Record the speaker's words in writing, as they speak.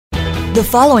The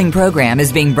following program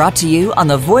is being brought to you on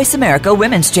the Voice America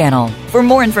Women's Channel. For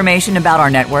more information about our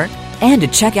network and to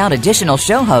check out additional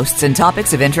show hosts and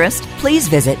topics of interest, please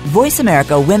visit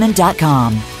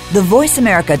voiceamericawomen.com. The Voice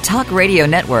America Talk Radio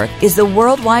Network is the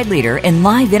worldwide leader in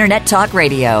live Internet talk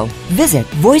radio. Visit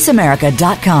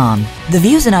voiceamerica.com. The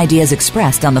views and ideas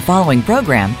expressed on the following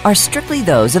program are strictly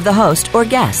those of the host or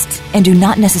guests and do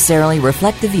not necessarily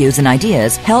reflect the views and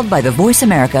ideas held by the Voice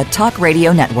America Talk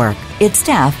Radio Network, its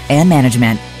staff, and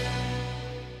management.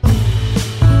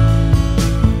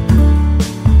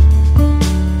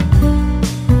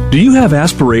 Do you have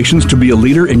aspirations to be a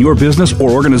leader in your business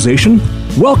or organization?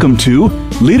 Welcome to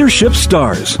Leadership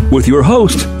Stars with your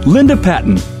host, Linda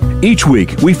Patton. Each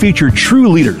week, we feature true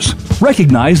leaders,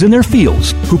 recognized in their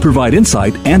fields, who provide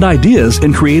insight and ideas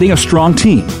in creating a strong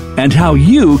team and how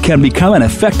you can become an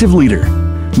effective leader.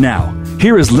 Now,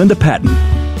 here is Linda Patton.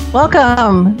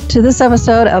 Welcome to this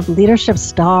episode of Leadership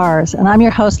Stars, and I'm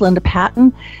your host, Linda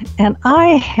Patton, and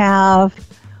I have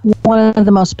one of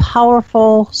the most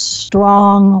powerful,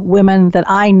 strong women that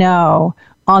I know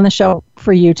on the show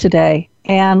for you today.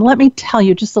 And let me tell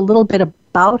you just a little bit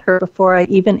about her before I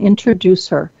even introduce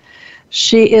her.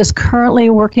 She is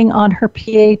currently working on her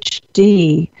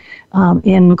PhD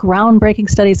in groundbreaking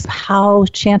studies of how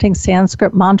chanting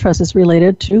Sanskrit mantras is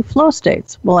related to flow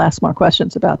states. We'll ask more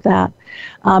questions about that.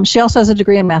 She also has a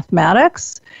degree in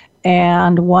mathematics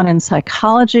and one in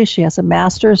psychology. She has a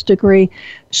master's degree.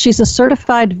 She's a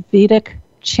certified Vedic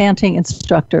chanting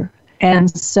instructor.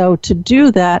 And so to do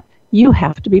that, you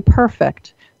have to be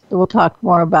perfect. So we'll talk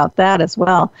more about that as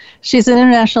well. She's an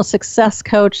international success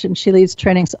coach, and she leads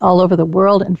trainings all over the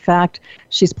world. In fact,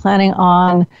 she's planning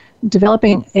on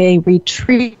developing a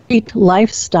retreat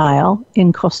lifestyle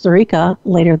in Costa Rica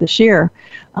later this year.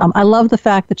 I love the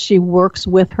fact that she works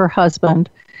with her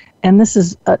husband. And this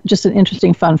is just an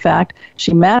interesting fun fact.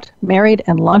 She met, married,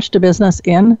 and launched a business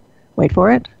in, wait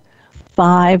for it,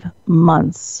 5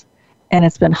 months. And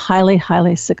it's been highly,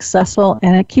 highly successful.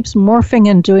 And it keeps morphing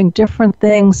and doing different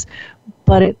things,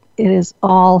 but it is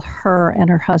all her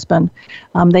and her husband.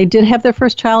 They did have their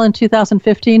first child in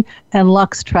 2015, and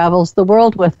Lux travels the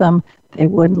world with them. They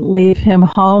wouldn't leave him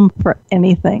home for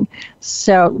anything.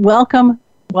 So welcome,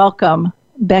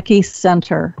 Becky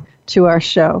Center to our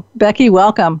show. Becky,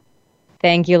 welcome.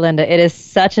 Thank you, Linda. It is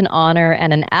such an honor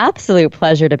and an absolute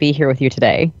pleasure to be here with you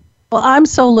today. Well, I'm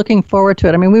so looking forward to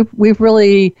it. I mean, we've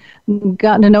really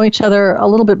gotten to know each other a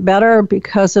little bit better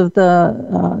because of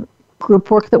the group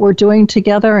work that we're doing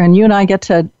together, and you and I get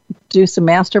to do some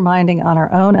masterminding on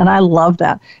our own, and I love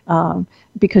that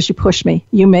because you push me.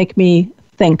 You make me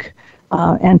think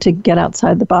and to get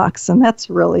outside the box, and that's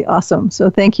really awesome. So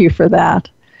thank you for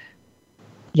that.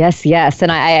 Yes.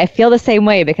 And I feel the same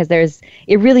way because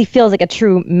it really feels like a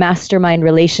true mastermind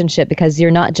relationship because you're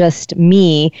not just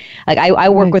me. Like I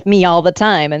work with me all the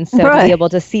time. And so to be able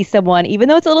to see someone, even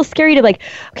though it's a little scary to like,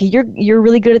 okay, you're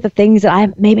really good at the things that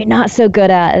I'm maybe not so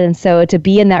good at. And so to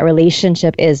be in that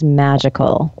relationship is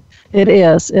magical. It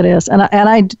is. And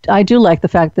I do like the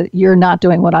fact that you're not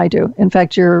doing what I do. In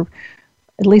fact, you're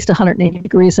at least 180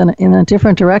 degrees in a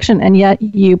different direction, and yet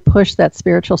you push that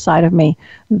spiritual side of me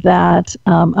that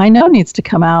I know needs to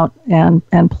come out and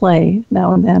play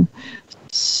now and then.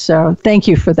 So thank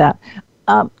you for that.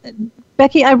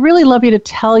 Becky, I really love you to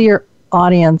tell your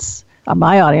audience,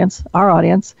 my audience, our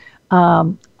audience, a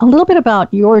little bit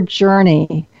about your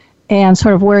journey and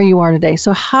sort of where you are today.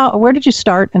 So where did you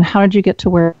start, and how did you get to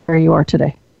where you are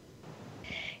today?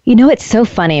 You know, it's so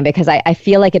funny because I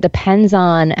feel like it depends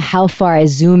on how far I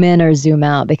zoom in or zoom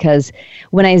out, because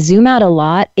when I zoom out a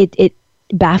lot, it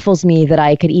baffles me that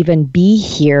I could even be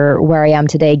here where I am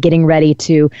today, getting ready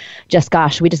to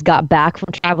we just got back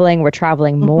from traveling. We're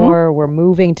traveling more. We're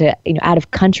moving to, out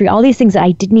of country, all these things that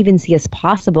I didn't even see as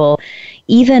possible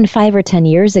even 5 or 10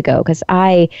 years ago, because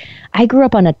I grew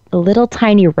up on a little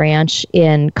tiny ranch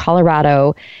in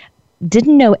Colorado,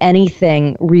 didn't know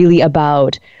anything really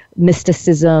about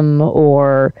mysticism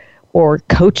or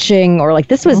coaching or like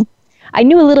this was I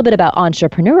knew a little bit about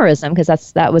entrepreneurism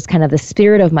because that was kind of the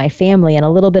spirit of my family, and a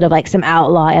little bit of like some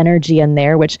outlaw energy in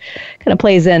there, which kind of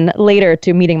plays in later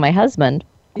to meeting my husband.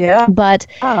 Yeah. But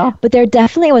there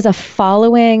definitely was a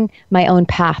following my own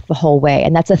path the whole way,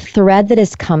 and that's a thread that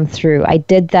has come through. I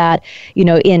did that,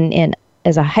 in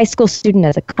as a high school student,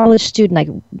 as a college student,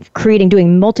 like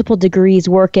doing multiple degrees,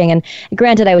 working. And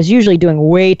granted, I was usually doing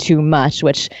way too much,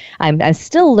 which I'm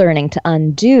still learning to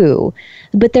undo.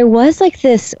 But there was like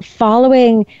this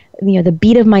following, the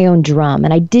beat of my own drum,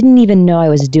 and I didn't even know I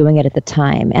was doing it at the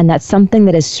time. And that's something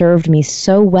that has served me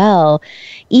so well,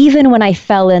 even when I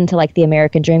fell into like the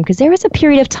American dream, because there was a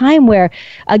period of time where,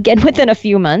 again, within a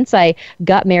few months, I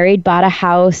got married, bought a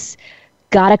house,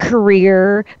 got a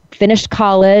career, finished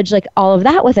college, like all of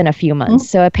that within a few months.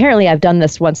 So apparently I've done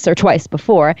this once or twice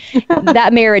before.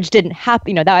 That marriage didn't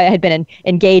happen, that I had been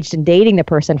engaged and dating the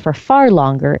person for far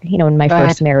longer, in my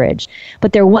first marriage.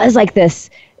 But there was like this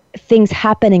things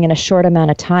happening in a short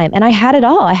amount of time. And I had it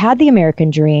all. I had the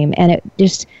American dream, and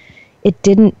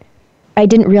I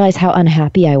didn't realize how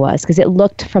unhappy I was, because it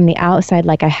looked from the outside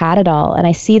like I had it all. And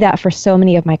I see that for so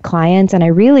many of my clients. And I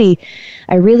really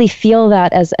feel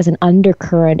that as an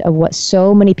undercurrent of what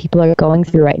so many people are going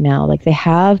through right now. Like they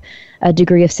have a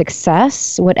degree of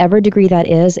success, whatever degree that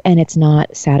is, and it's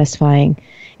not satisfying.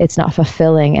 It's not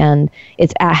fulfilling. And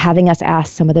it's having us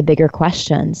ask some of the bigger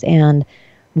questions. And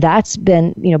that's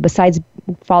been, besides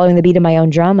following the beat of my own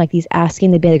drum, like these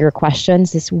asking the bigger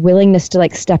questions, this willingness to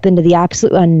like step into the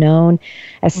absolute unknown,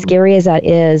 as scary as that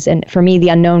is. And for me, the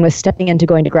unknown was stepping into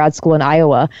going to grad school in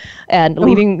Iowa and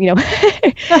leaving, and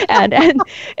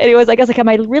it was like, I was like,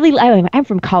 I'm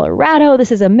from Colorado.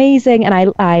 This is amazing.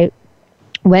 And I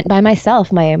went by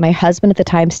myself. My husband at the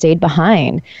time stayed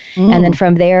behind. And then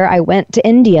from there, I went to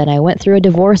India, and I went through a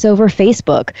divorce over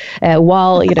Facebook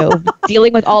while,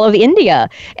 dealing with all of India.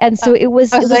 And so it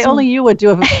was... only you would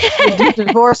do a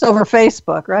divorce over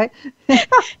Facebook, right?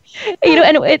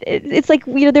 And it's like,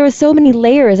 there was so many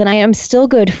layers, and I am still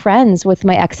good friends with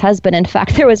my ex-husband. In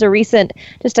fact, there was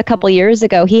just a couple years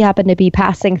ago, he happened to be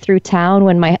passing through town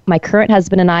when my current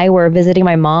husband and I were visiting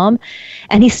my mom,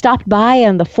 and he stopped by,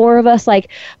 and the four of us like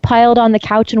piled on the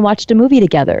couch and watched a movie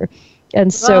together.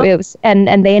 And so it was,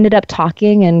 and they ended up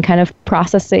talking and kind of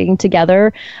processing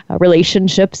together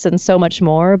relationships and so much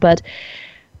more. But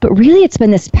really, it's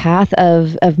been this path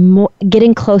of more,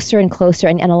 getting closer and closer,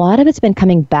 and a lot of it's been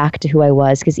coming back to who I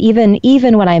was. Because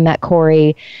even when I met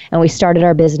Corey and we started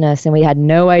our business, and we had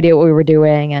no idea what we were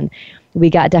doing, and we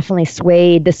got definitely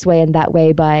swayed this way and that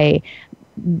way by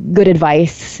good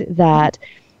advice, that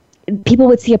people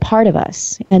would see a part of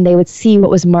us, and they would see what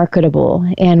was marketable,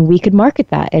 and we could market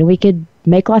that, and we could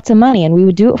make lots of money, and we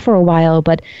would do it for a while.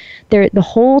 But the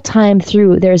whole time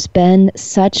through, there's been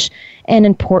such an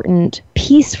important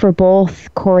piece for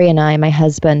both Corey and I, my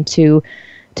husband, to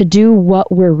do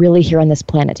what we're really here on this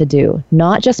planet to do.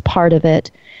 Not just part of it,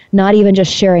 not even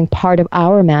just sharing part of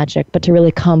our magic, but to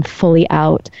really come fully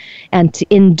out, and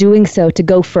in doing so, to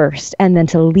go first, and then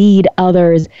to lead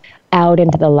others out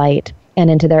into the light and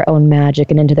into their own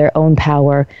magic and into their own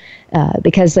power.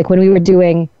 Because like when we were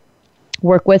doing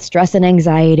work with stress and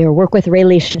anxiety, or work with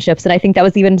relationships, and I think that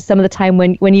was even some of the time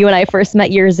when you and I first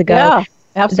met years ago. Yeah,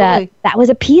 absolutely. That was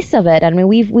a piece of it. I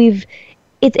mean,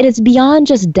 it's beyond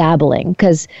just dabbling,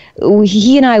 because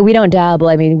he and I, we don't dabble.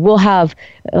 I mean, we'll have,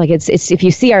 like, it's if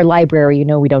you see our library,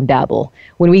 we don't dabble.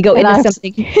 When we go into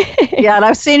something. Yeah, and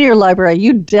I've seen your library.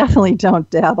 You definitely don't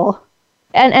dabble.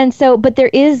 And so, but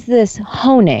there is this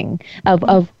honing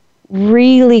of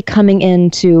really coming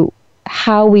into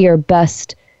how we are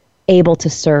best able to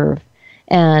serve,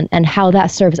 and how that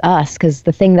serves us. Because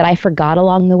the thing that I forgot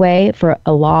along the way for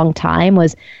a long time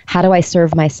was, how do I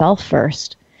serve myself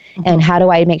first? And how do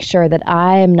I make sure that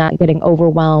I'm not getting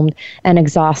overwhelmed and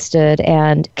exhausted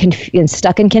and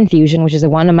stuck in confusion, which is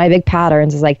one of my big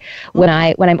patterns. Is like when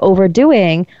I'm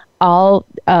overdoing,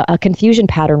 a confusion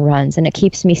pattern runs, and it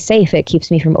keeps me safe. It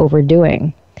keeps me from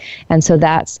overdoing. And so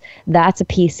that's a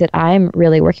piece that I'm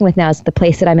really working with now. Is the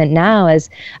place that I'm in now is,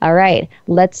 all right,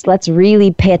 let's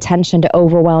really pay attention to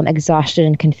overwhelm, exhaustion,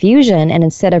 and confusion. And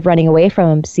instead of running away from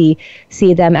them, see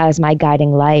them as my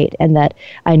guiding light, and that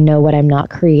I know what I'm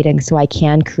not creating, so I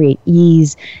can create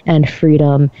ease and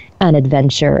freedom and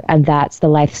adventure. And that's the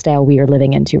lifestyle we are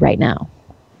living into right now.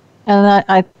 And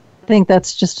I think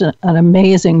that's just an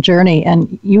amazing journey.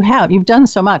 And you've done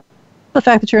so much. The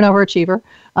fact that you're an overachiever.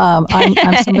 I'm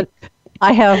somebody,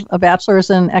 I have a bachelor's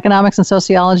in economics and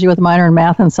sociology with a minor in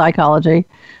math and psychology,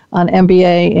 an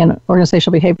MBA in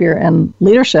organizational behavior and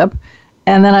leadership.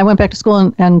 And then I went back to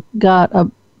school and got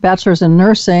a bachelor's in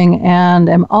nursing, and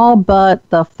am all but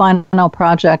the final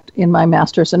project in my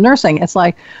master's in nursing. It's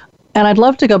like, and I'd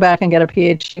love to go back and get a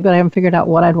PhD, but I haven't figured out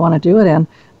what I'd want to do it in.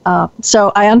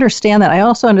 So I understand that. I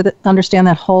also understand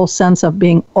that whole sense of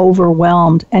being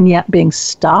overwhelmed and yet being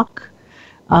stuck.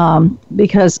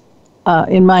 Because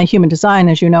in my human design,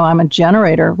 as you know, I'm a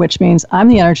generator, which means I'm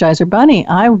the Energizer Bunny.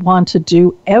 I want to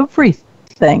do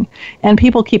everything, and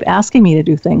people keep asking me to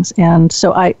do things, and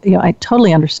so I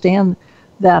totally understand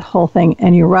that whole thing.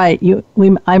 And you're right.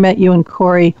 I met you and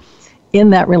Corey in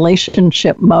that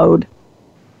relationship mode,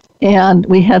 and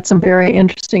we had some very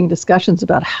interesting discussions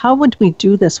about how would we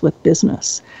do this with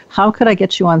business? How could I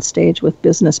get you on stage with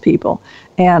business people?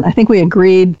 And I think we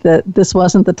agreed that this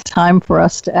wasn't the time for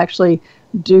us to actually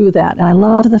do that. And I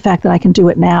love the fact that I can do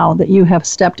it now, that you have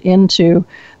stepped into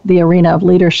the arena of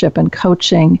leadership and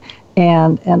coaching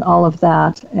and all of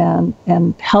that,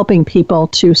 and helping people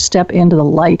to step into the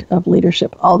light of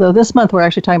leadership. Although this month we're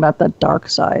actually talking about the dark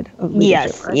side of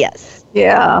leadership. Yes, right? yes.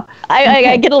 Yeah.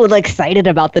 I get a little excited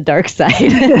about the dark side.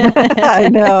 I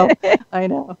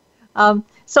know.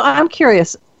 So I'm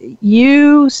curious,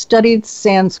 you studied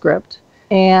Sanskrit,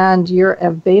 and you're a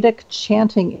Vedic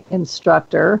chanting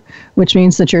instructor, which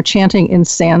means that you're chanting in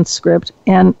Sanskrit.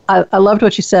 And I loved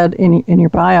what you said in your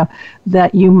bio,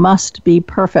 that you must be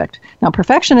perfect. Now,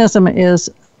 perfectionism is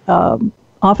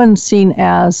often seen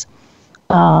as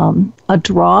a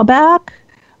drawback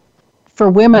for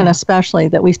women, especially,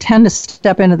 that we tend to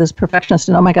step into this perfectionist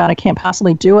and, oh my God, I can't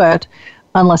possibly do it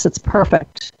unless it's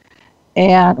perfect.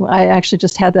 And I actually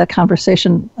just had that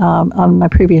conversation on my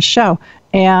previous show.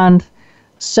 And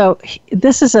so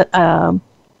this is a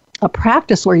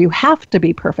practice where you have to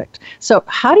be perfect. So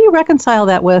how do you reconcile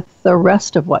that with the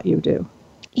rest of what you do?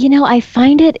 I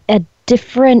find it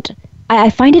I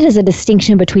find it as a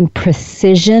distinction between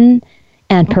precision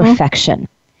and perfection.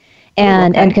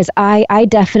 And because I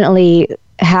definitely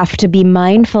have to be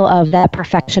mindful of that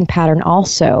perfection pattern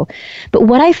also. But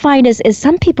what I find is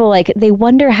some people, they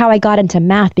wonder how I got into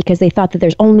math because they thought that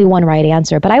there's only one right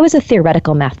answer. But I was a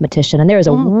theoretical mathematician, and there is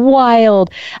a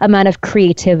wild amount of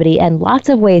creativity and lots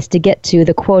of ways to get to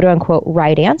the quote unquote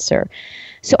right answer.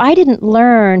 So I didn't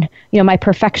learn, my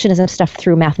perfectionism stuff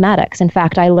through mathematics. In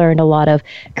fact, I learned a lot of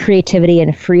creativity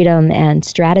and freedom and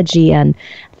strategy and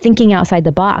thinking outside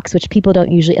the box, which people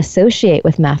don't usually associate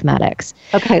with mathematics.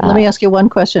 Okay, let me ask you one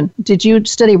question. Did you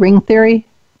study ring theory?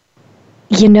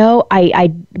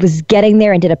 I was getting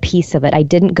there and did a piece of it. I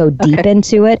didn't go deep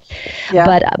into it,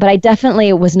 but I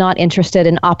definitely was not interested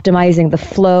in optimizing the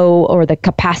flow or the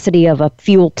capacity of a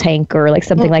fuel tank or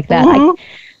something like that. I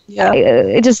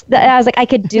was like, I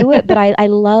could do it, but I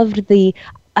loved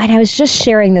and I was just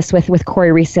sharing this with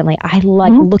Corey recently. I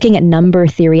like looking at number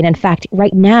theory. And in fact,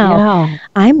 right now,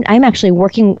 I'm actually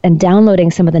working and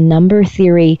downloading some of the number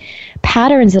theory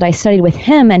patterns that I studied with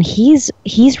him. And he's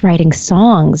writing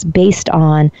songs based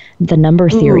on the number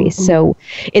theory. So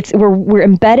we're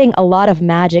embedding a lot of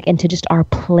magic into just our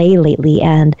play lately.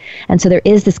 And so there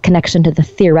is this connection to the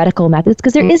theoretical methods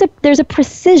because there's a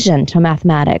precision to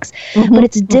mathematics, but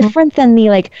it's different than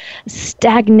the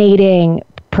stagnating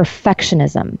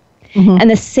perfectionism. And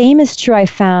the same is true, I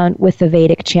found, with the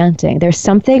Vedic chanting. There's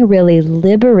something really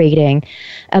liberating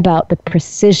about the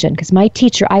precision, because my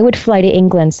teacher, I would fly to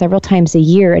England several times a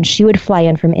year, and she would fly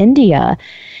in from India,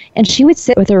 and she would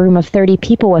sit with a room of 30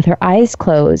 people with her eyes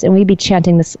closed, and we'd be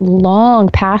chanting this long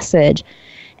passage,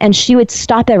 and she would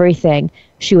stop everything.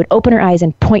 She would open her eyes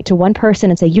and point to one person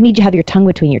and say, "You need to have your tongue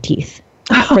between your teeth,"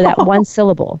 for that one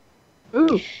syllable.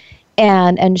 Ooh.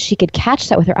 And she could catch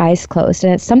that with her eyes closed.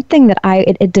 And it's something that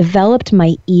it developed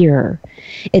my ear.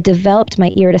 It developed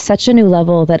my ear to such a new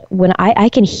level that when I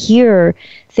can hear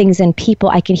things in people,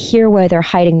 I can hear where they're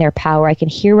hiding their power. I can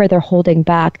hear where they're holding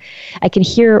back. I can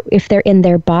hear if they're in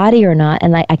their body or not.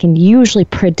 And I can usually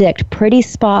predict pretty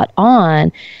spot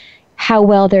on how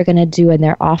well they're going to do in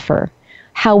their offer,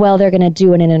 how well they're going to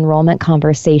do in an enrollment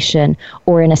conversation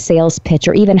or in a sales pitch,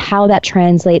 or even how that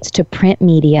translates to print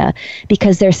media,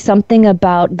 because there's something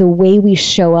about the way we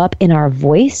show up in our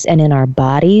voice and in our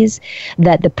bodies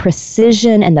that the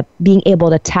precision and the being able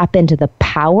to tap into the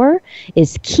power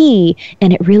is key,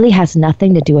 and it really has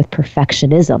nothing to do with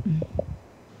perfectionism.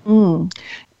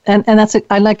 And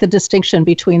I like the distinction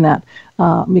between that,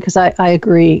 because I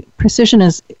agree. Precision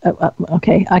is,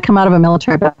 okay, I come out of a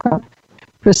military background.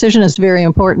 Precision is very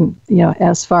important,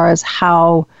 as far as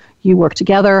how you work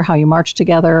together, how you march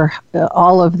together,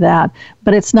 all of that.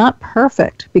 But it's not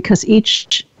perfect because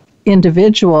each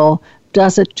individual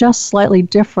does it just slightly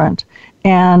different.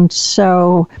 And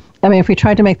so, if we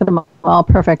tried to make them all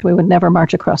perfect, we would never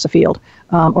march across a field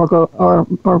or go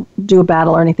or do a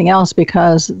battle or anything else,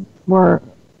 because we're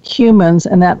humans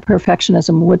and that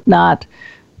perfectionism would not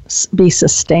be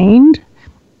sustained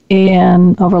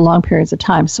in over long periods of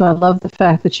time. So I love the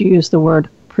fact that you use the word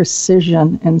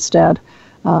precision instead.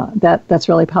 That's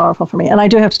really powerful for me. And I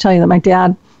do have to tell you that my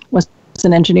dad was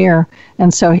an engineer,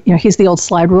 and so he's the old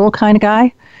slide rule kind of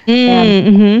guy.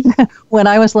 And when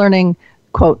I was learning,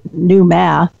 quote, new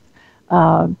math,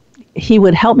 he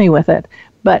would help me with it,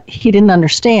 but he didn't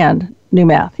understand new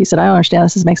math. He said, I don't understand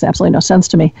this. This makes absolutely no sense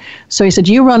to me. So he said,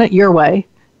 you run it your way,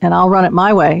 and I'll run it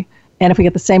my way. And if we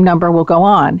get the same number, we'll go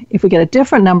on. If we get a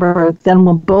different number, then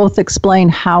we'll both explain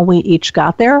how we each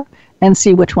got there and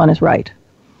see which one is right.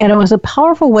 And it was a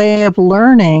powerful way of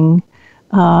learning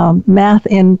math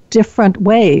in different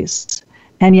ways,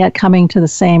 and yet coming to the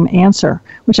same answer,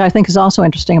 which I think is also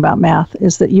interesting about math,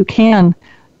 is that you can,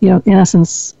 in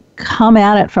essence, come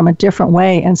at it from a different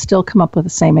way and still come up with the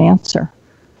same answer.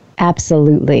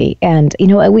 Absolutely. And,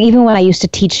 even when I used to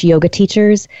teach yoga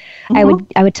teachers, I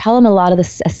would tell them a lot of a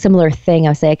similar thing. I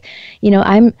was like,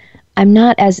 I'm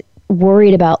not as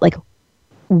worried about like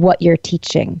what you're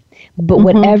teaching, but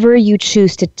whatever you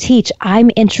choose to teach, I'm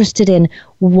interested in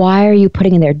why are you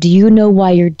putting in there? Do you know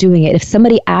why you're doing it? If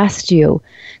somebody asked you,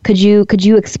 could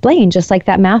you explain, just like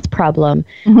that math problem,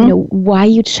 why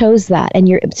you chose that? And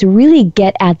you're to really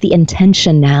get at the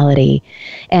intentionality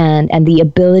and the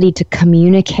ability to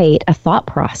communicate a thought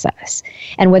process.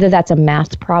 And whether that's a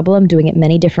math problem, doing it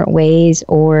many different ways,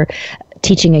 or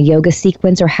teaching a yoga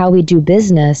sequence, or how we do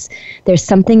business, there's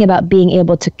something about being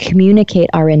able to communicate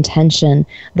our intention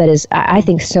that is, I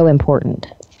think, so important.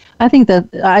 I think that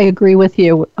I agree with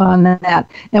you on that.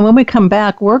 And when we come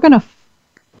back, we're going to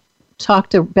talk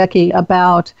to Becky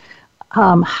about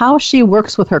how she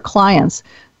works with her clients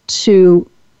to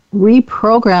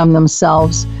reprogram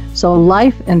themselves so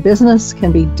life and business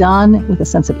can be done with a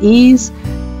sense of ease,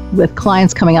 with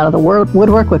clients coming out of the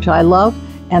woodwork, which I love,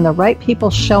 and the right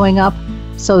people showing up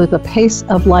so that the pace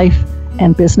of life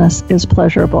and business is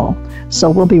pleasurable.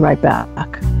 So we'll be right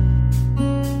back.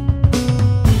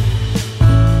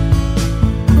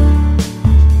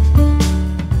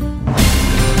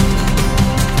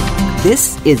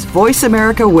 This is Voice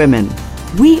America Women.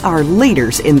 We are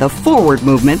leaders in the forward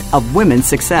movement of women's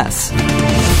success.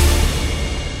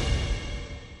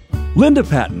 Linda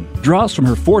Patton draws from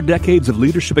her 4 decades of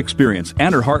leadership experience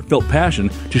and her heartfelt passion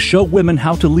to show women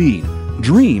how to lead,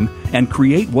 dream, and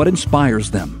create what inspires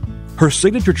them. Her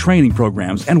signature training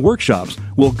programs and workshops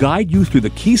will guide you through the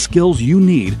key skills you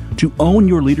need to own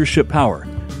your leadership power,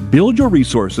 build your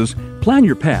resources, plan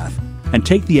your path, and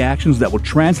take the actions that will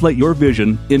translate your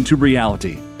vision into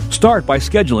reality. Start by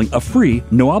scheduling a free,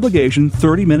 no-obligation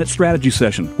 30-minute strategy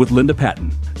session with Linda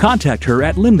Patton. Contact her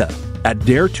at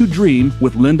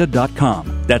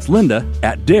Linda@daretodreamwithlinda.com. That's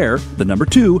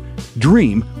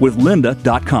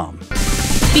Linda@dreamwithlinda.com.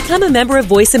 Become a member of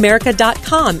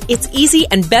VoiceAmerica.com. It's easy,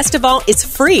 and best of all, it's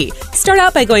free. Start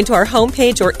out by going to our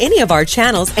homepage or any of our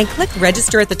channels and click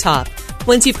register at the top.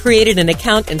 Once you've created an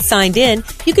account and signed in,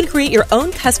 you can create your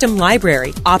own custom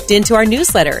library, opt into our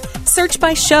newsletter, search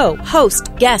by show,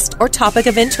 host, guest, or topic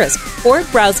of interest, or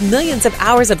browse millions of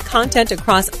hours of content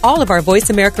across all of our Voice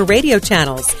America radio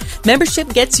channels.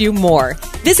 Membership gets you more.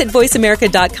 Visit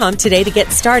VoiceAmerica.com today to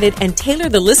get started and tailor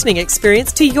the listening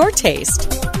experience to your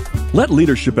taste. Let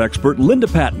leadership expert Linda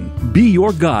Patton be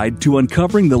your guide to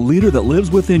uncovering the leader that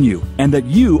lives within you and that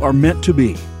you are meant to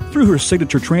be. Through her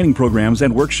signature training programs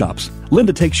and workshops,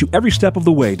 Linda takes you every step of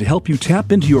the way to help you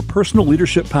tap into your personal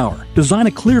leadership power, design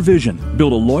a clear vision,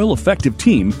 build a loyal, effective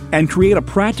team, and create a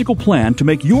practical plan to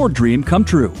make your dream come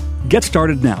true. Get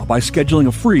started now by scheduling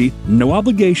a free,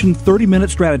 no-obligation 30-minute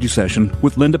strategy session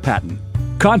with Linda Patton.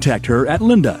 Contact her at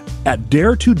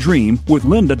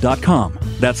Linda@daretodreamwithlinda.com.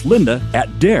 That's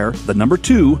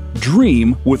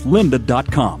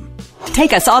Linda@dreamwithlinda.com.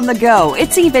 Take us on the go.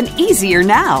 It's even easier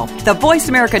now. The Voice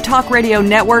America Talk Radio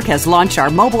Network has launched our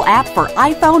mobile app for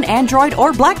iPhone, Android,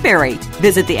 or BlackBerry.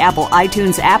 Visit the Apple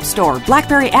iTunes App Store,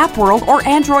 BlackBerry App World, or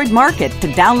Android Market to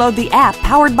download the app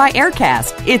powered by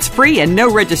Aircast. It's free and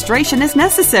no registration is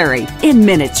necessary. In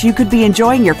minutes, you could be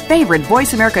enjoying your favorite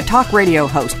Voice America Talk Radio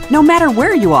host, no matter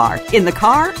where you are, in the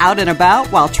car, out and about,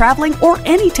 while traveling, or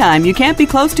anytime you can't be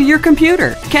close to your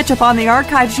computer. Catch up on the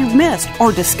archives you've missed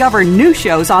or discover new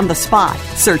shows on the spot.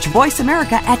 Search Voice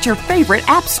America at your favorite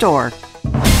app store.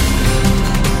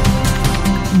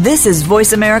 This is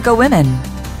Voice America Women.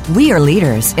 We are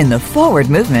leaders in the forward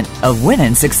movement of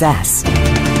women's success.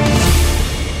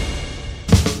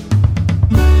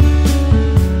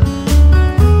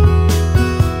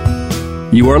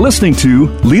 You are listening to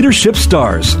Leadership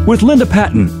Stars with Linda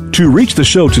Patton. To reach the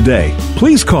show today,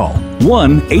 please call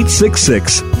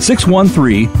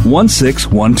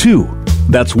 1-866-613-1612.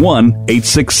 That's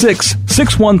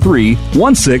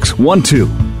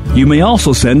 1-866-613-1612. You may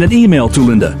also send an email to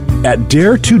Linda at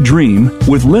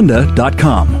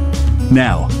daretodreamwithlinda.com.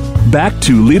 Now, back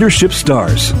to Leadership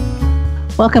Stars.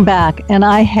 Welcome back. And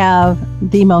I have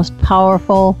the most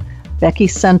powerful Becky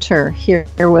Center here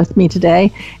with me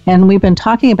today. And we've been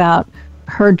talking about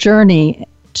her journey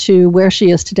to where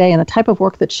she is today and the type of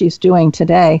work that she's doing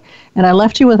today. And I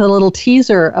left you with a little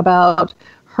teaser about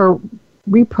her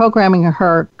reprogramming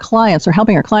her clients, or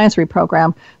helping her clients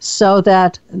reprogram, so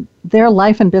that their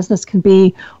life and business can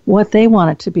be what they want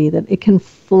it to be, that it can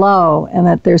flow and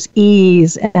that there's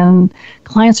ease, and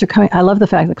clients are coming. I love the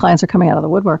fact that clients are coming out of the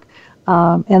woodwork,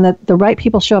 and that the right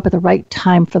people show up at the right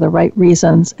time for the right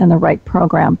reasons and the right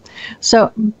program.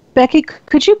 So Becky,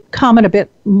 could you comment a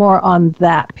bit more on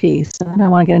that piece? And I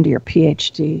want to get into your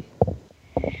PhD.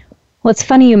 Well, it's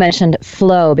funny you mentioned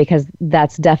flow, because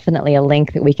that's definitely a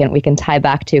link that we can tie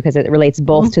back to, because it relates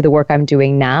both to the work I'm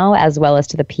doing now as well as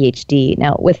to the PhD.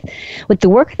 Now, with the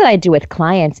work that I do with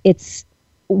clients, it's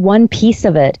one piece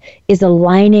of it is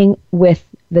aligning with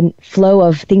the flow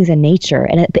of things in nature.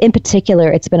 And in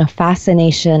particular, it's been a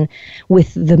fascination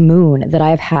with the moon that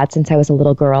I've had since I was a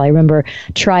little girl. I remember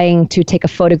trying to take a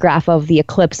photograph of the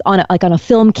eclipse on a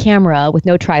film camera with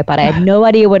no tripod. I had no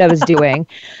idea what I was doing,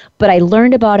 but I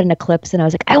learned about an eclipse and I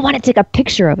was like, I want to take a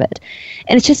picture of it.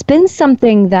 And it's just been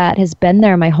something that has been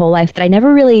there my whole life that I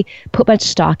never really put much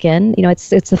stock in. You know, it's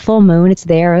the full moon, it's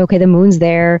there. Okay, the moon's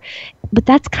there. But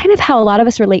that's kind of how a lot of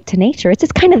us relate to nature. It's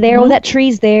just kind of there. Oh, that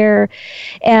tree's there.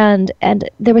 And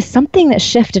there was something that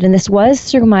shifted, and this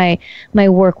was through my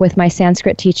work with my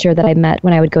Sanskrit teacher that I met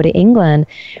when I would go to England.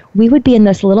 We would be in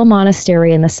this little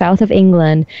monastery in the south of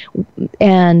England,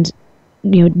 and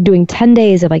doing 10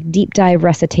 days of like deep dive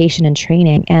recitation and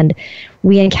training, and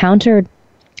we encountered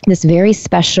this very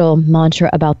special mantra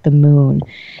about the moon.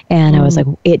 And I was like,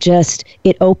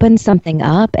 it opened something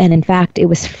up. And in fact, it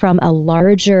was from a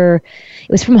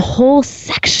whole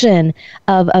section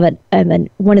of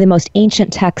one of the most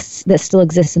ancient texts that still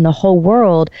exists in the whole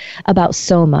world about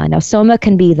Soma. Now, Soma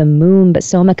can be the moon, but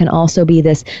Soma can also be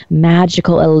this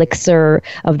magical elixir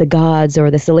of the gods, or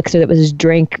this elixir that was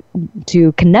drank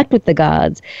to connect with the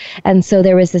gods. And so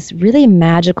there was this really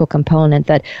magical component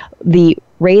that the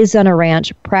raised on a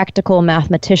ranch, practical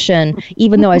mathematician,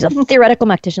 even though I was a theoretical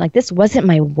mathematician, like this wasn't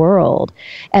my world.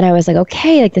 And I was like,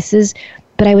 okay, like this is,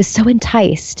 but I was so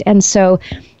enticed. And so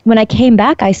when I came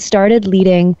back, I started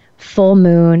leading full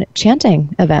moon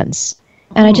chanting events.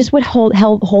 And I just would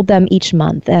hold them each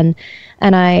month. And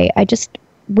I just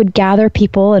would gather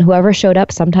people, and whoever showed up,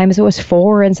 sometimes it was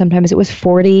 4 and sometimes it was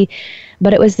 40.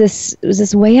 But it was this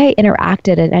way I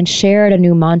interacted and shared a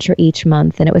new mantra each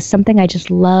month. And it was something I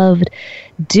just loved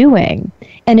doing.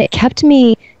 And it kept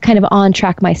me kind of on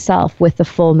track myself with the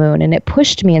full moon. And it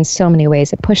pushed me in so many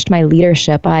ways. It pushed my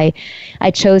leadership. I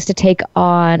chose to take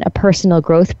on a personal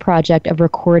growth project of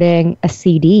recording a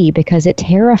CD because it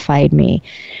terrified me.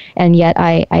 And yet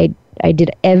I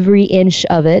did every inch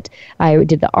of it. I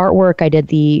did the artwork. I did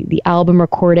the album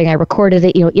recording. I recorded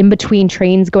it, in between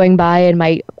trains going by in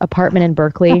my apartment in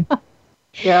Berkeley.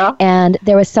 Yeah. And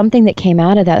there was something that came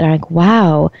out of that. And I'm like,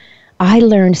 wow, I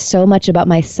learned so much about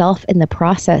myself in the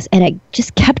process. And it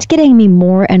just kept getting me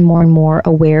more and more and more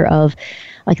aware of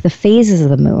like the phases of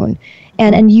the moon.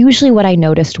 And usually what I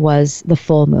noticed was the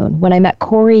full moon. When I met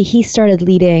Corey, he started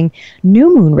leading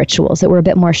new moon rituals that were a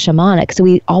bit more shamanic.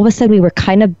 So all of a sudden we were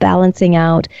kind of balancing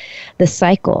out the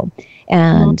cycle.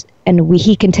 And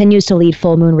he continues to lead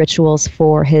full moon rituals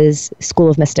for his School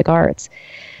of Mystic Arts.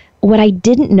 What I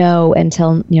didn't know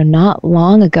until not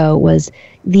long ago was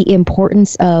the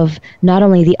importance of not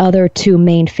only the other 2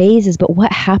 main phases, but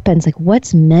what happens, like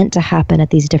what's meant to happen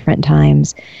at these different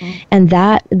times. And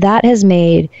that has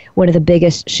made one of the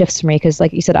biggest shifts for me, because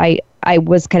like you said, I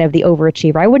was kind of the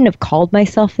overachiever. I wouldn't have called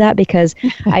myself that, because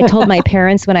I told my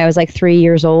parents when I was like 3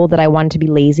 years old that I wanted to be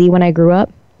lazy when I grew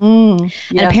up.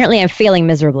 Yes. And apparently I'm failing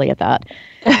miserably at that.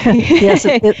 Yes,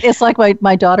 it's like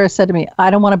my daughter said to me, I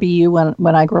don't want to be you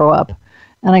when I grow up.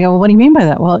 And I go, well, what do you mean by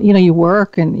that? Well, you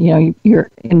work and,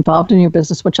 you're involved in your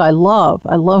business, which I love.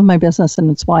 I love my business, and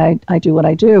it's why I do what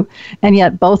I do. And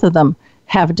yet both of them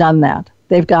have done that.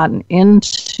 They've gotten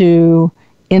into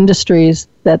industries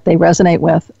that they resonate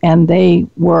with, and they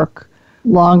work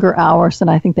longer hours than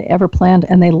I think they ever planned,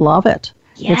 and they love it.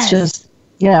 Yes. It's just,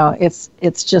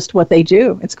 it's just what they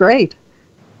do. It's great.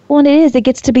 Well, and it is. It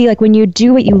gets to be like when you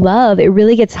do what you love, it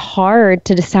really gets hard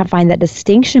to just find that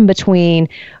distinction between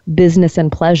business and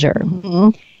pleasure.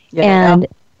 Mm-hmm. Yeah.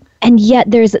 And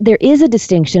yet there is a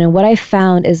distinction. And what I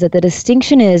found is that the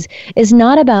distinction is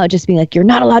not about just being like, you're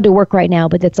not allowed to work right now,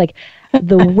 but it's like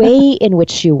the way in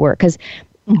which you work. Because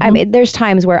I mean, there's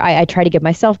times where I try to give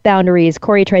myself boundaries.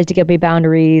 Corey tries to give me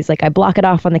boundaries. Like I block it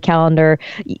off on the calendar.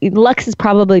 Lux has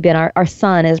probably been, our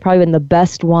son has probably been the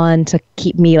best one to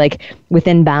keep me like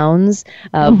within bounds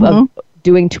of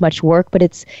doing too much work, but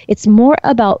it's more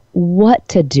about what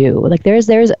to do. Like there's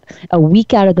a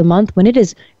week out of the month when it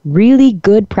is really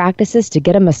good practices to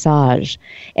get a massage,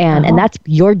 and that's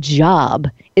your job,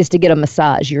 is to get a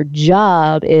massage. Your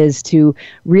job is to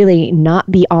really not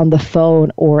be on the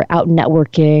phone or out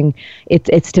networking.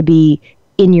 It's to be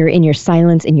in your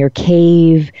silence, in your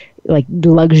cave, like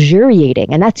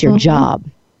luxuriating, and that's your job.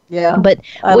 Yeah. But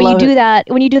when you do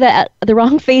that at the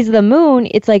wrong phase of the moon,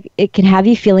 it's like it can have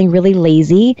you feeling really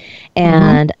lazy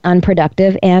and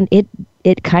unproductive, and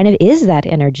it kind of is that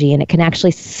energy, and it can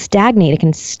actually stagnate. It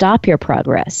can stop your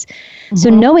progress. So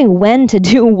knowing when to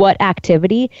do what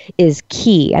activity is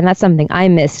key, and that's something I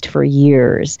missed for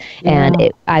years.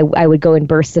 And I would go in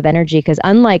bursts of energy because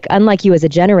unlike you as a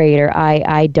generator,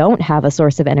 I don't have a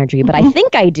source of energy, but I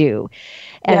think I do.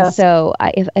 And so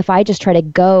if I just try to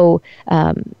go,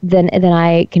 then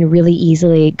I can really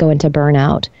easily go into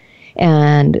burnout.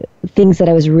 And things that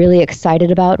I was really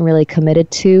excited about and really committed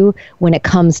to, when it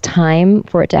comes time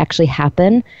for it to actually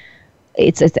happen,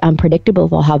 it's unpredictable.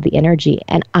 They'll have the energy.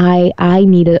 And I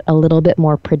needed a little bit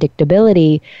more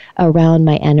predictability around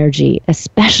my energy,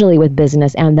 especially with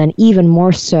business, and then even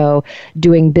more so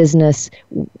doing business,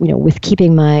 with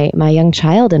keeping my young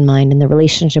child in mind and the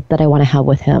relationship that I want to have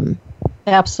with him.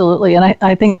 Absolutely. And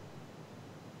I think,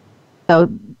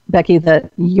 Becky,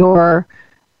 that your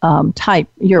type,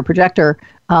 your projector,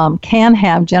 can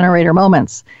have generator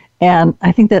moments. And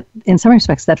I think that in some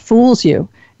respects that fools you.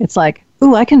 It's like,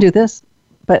 ooh, I can do this.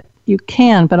 But you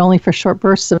can, but only for short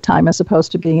bursts of time, as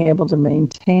opposed to being able to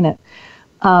maintain it.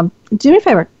 Do me a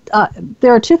favor.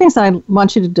 There are two things that I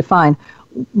want you to define.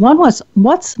 One was,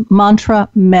 what's Mantra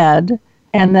Med?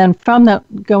 And then from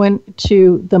that, go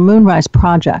into the Moonrise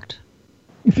Project,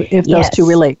 if those two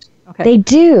relate. Okay. They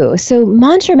do. So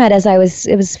Mantra Med, it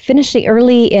was finishing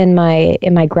early in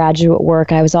my graduate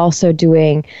work, I was also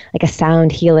doing like a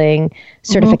sound healing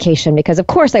certification, because of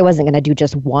course I wasn't going to do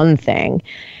just one thing.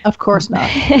 Of course not.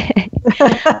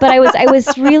 But I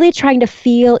was really trying to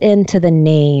feel into the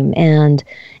name, and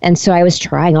so I was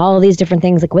trying all of these different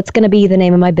things, like what's going to be the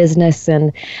name of my business.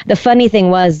 And the funny thing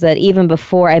was that even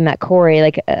before I met Corey,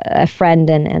 like a friend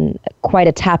and quite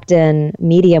a tapped in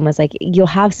medium was like, you'll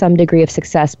have some degree of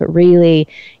success, but really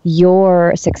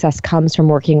your success comes from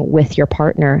working with your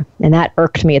partner. And that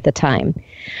irked me at the time.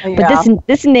 Yeah. But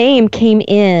this name came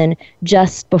in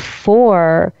just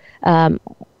before,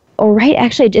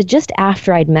 just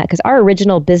after I'd met, because our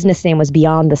original business name was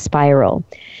Beyond the Spiral.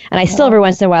 And I still every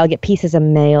once in a while get pieces of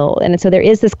mail. And so there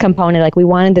is this component, like we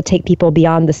wanted to take people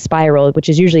beyond the spiral, which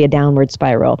is usually a downward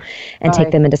spiral, and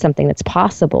take them into something that's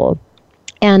possible.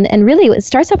 And really, it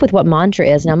starts off with what mantra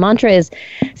is. Now, mantra is,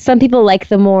 some people like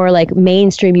the more like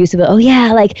mainstream use of it. Oh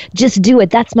yeah, like just do it.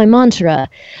 That's my mantra.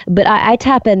 But I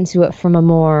tap into it from a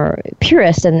more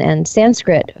purist and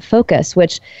Sanskrit focus,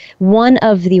 which one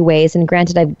of the ways, and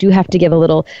granted, I do have to give a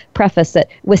little preface that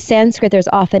with Sanskrit, there's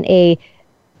often a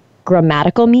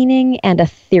grammatical meaning and a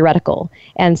theoretical.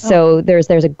 And so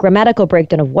there's a grammatical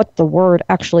breakdown of what the word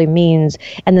actually means,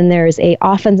 and then there's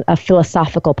often a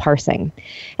philosophical parsing.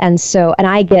 And so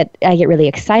I get really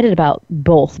excited about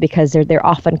both, because they're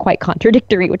often quite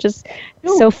contradictory, which is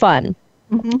so fun.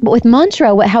 But with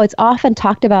mantra, how it's often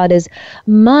talked about is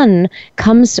man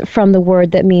comes from the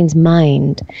word that means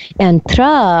mind, and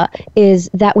tra is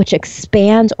that which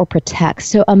expands or protects.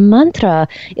 So a mantra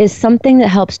is something that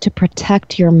helps to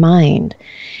protect your mind.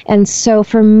 And so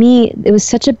for me, it was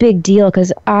such a big deal,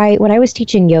 because when I was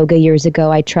teaching yoga years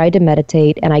ago, I tried to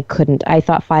meditate and I couldn't. I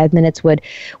thought 5 minutes would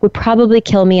probably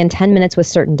kill me, and 10 minutes was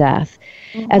certain death.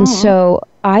 And so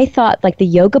I thought like the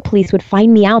yoga police would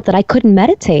find me out that I couldn't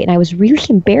meditate. And I was really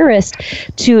embarrassed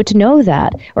to know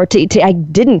that, or I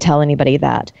didn't tell anybody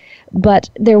that. But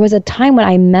there was a time when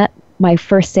I met my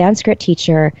first Sanskrit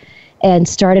teacher and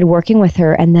started working with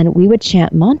her, and then we would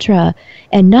chant mantra.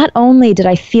 And not only did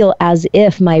I feel as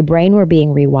if my brain were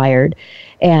being rewired,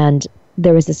 and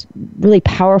there was this really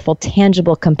powerful,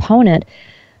 tangible component,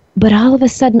 but all of a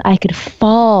sudden I could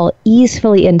fall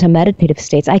easily into meditative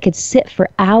states. I could sit for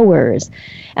hours,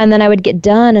 and then I would get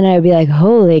done and I would be like,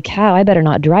 holy cow, I better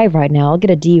not drive right now. I'll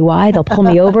get a DUI. They'll pull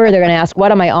me over. They're going to ask,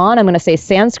 what am I on? I'm going to say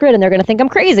Sanskrit, and they're going to think I'm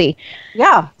crazy.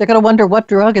 Yeah. They're going to wonder, what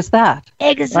drug is that?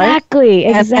 Exactly.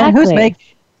 Right? Exactly. And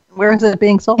Where is it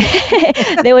being sold?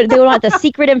 They would want the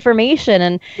secret information,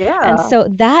 and so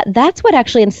that's what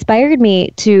actually inspired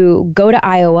me to go to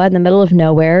Iowa in the middle of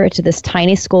nowhere to this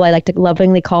tiny school I like to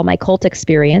lovingly call my cult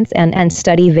experience, and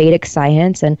study Vedic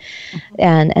science, and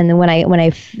then when I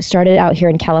started out here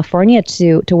in California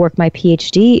to work my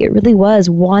PhD, it really was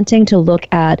wanting to look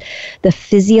at the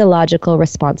physiological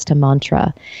response to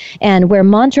mantra, and where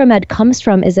mantra med comes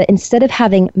from is that instead of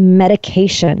having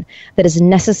medication that is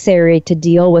necessary to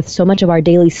deal with so much of our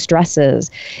daily stresses,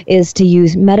 is to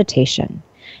use meditation.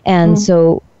 And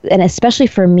so, and especially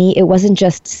for me, it wasn't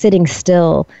just sitting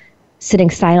still,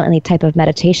 sitting silently type of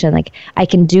meditation. Like, I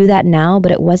can do that now,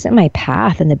 but it wasn't my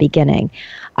path in the beginning.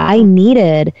 I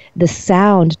needed the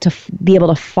sound to be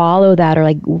able to follow that, or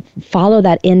like follow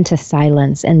that into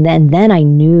silence. And then I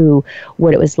knew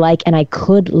what it was like, and I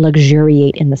could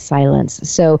luxuriate in the silence.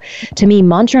 So to me,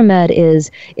 mantra med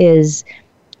is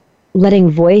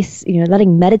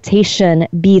letting meditation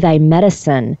be thy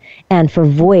medicine, and for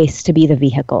voice to be the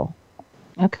vehicle.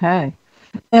 Okay.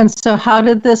 And so how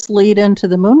did this lead into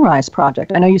the Moonrise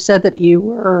Project? I know you said that you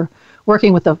were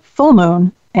working with the full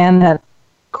moon and that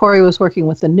Corey was working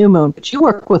with the new moon, but you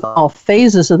work with all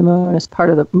phases of the moon as part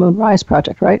of the Moonrise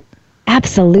Project, right?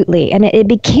 Absolutely. And it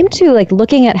became to like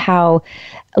looking at how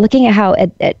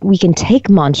we can take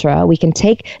mantra, we can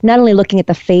take not only looking at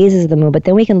the phases of the moon, but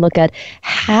then we can look at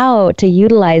how to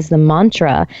utilize the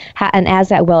mantra, and as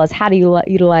well as how to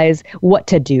utilize what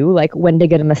to do, like when to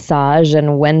get a massage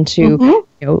and when to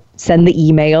send the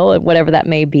email, whatever that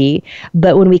may be.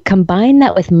 But when we combine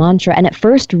that with mantra, and at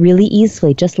first really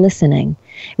easily just listening,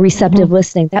 receptive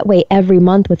listening, that way every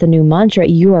month with a new mantra,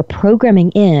 you are programming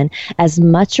in as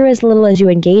much or as little as you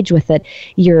engage with it.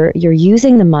 You're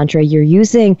using the mantra, you're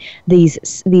using these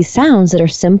sounds that are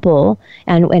simple,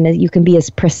 and you can be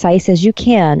as precise as you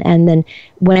can. And then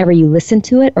whenever you listen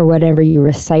to it or whenever you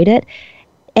recite it,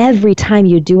 every time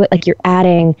you do it, it's like you're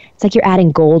adding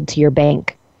gold to your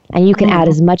bank. And you can add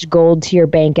as much gold to your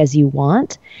bank as you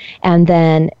want. And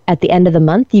then at the end of the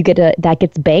month, that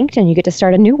gets banked, and you get to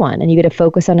start a new one, and you get to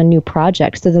focus on a new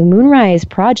project. So the Moonrise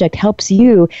Project helps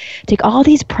you take all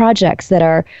these projects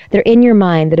they're in your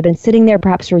mind, that have been sitting there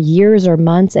perhaps for years or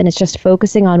months, and it's just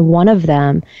focusing on one of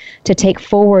them to take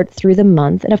forward through the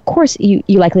month. And of course, you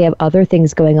likely have other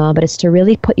things going on, but it's to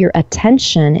really put your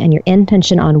attention and your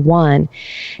intention on one,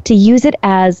 to use it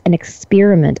as an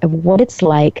experiment of what it's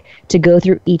like to go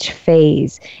through each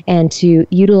phase, and to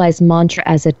utilize mantra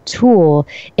as a tool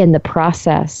in the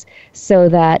process, so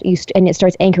that and it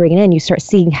starts anchoring it in. You start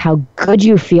seeing how good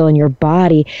you feel in your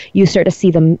body. You start to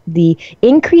see the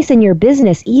increase in your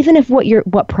business, even if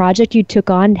what project you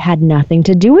took on had nothing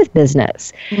to do with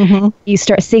business. You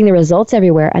start seeing the results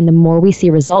everywhere, and the more we see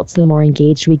results, the more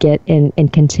engaged we get in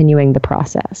continuing the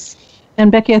process.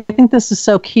 And Becky, I think this is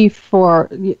so key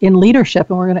in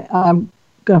leadership, and we're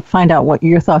going to find out what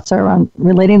your thoughts are on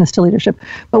relating this to leadership.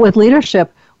 But with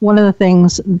leadership, one of the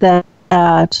things that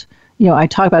I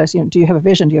talk about is, do you have a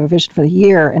vision? Do you have a vision for the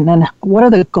year? And then what are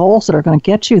the goals that are going to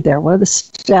get you there? What are the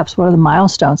steps? What are the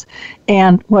milestones?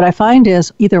 And what I find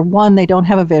is either one, they don't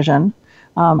have a vision.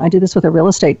 I did this with a real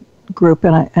estate group,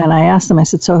 and I asked them, I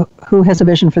said, so who has a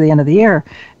vision for the end of the year?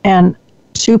 And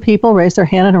 2 people raised their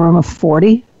hand in a room of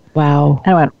 40. Wow.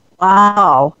 And I went,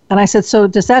 wow. And I said, so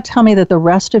does that tell me that the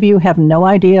rest of you have no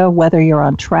idea whether you're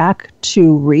on track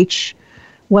to reach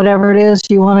whatever it is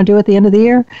you want to do at the end of the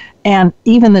year? And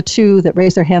even the 2 that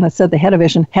raised their hand that said they had a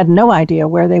vision had no idea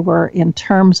where they were in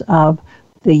terms of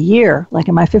the year. Like,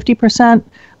 am I 50%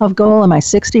 of goal? Am I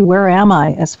 60? Where am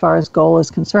I as far as goal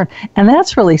is concerned? And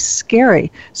that's really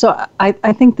scary. So I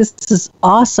think this is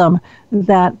awesome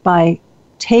that by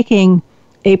taking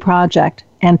a project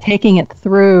and taking it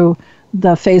through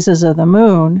the phases of the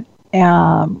moon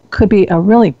could be a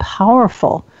really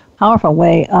powerful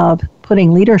way of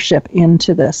putting leadership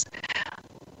into this.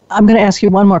 I'm going to ask you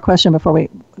one more question before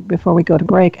we go to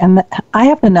break, and I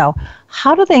have to know,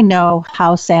 how do they know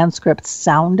how Sanskrit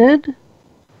sounded?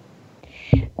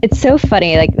 It's so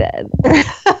funny. Like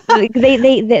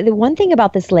the one thing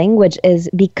about this language is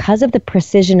because of the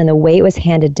precision and the way it was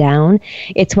handed down,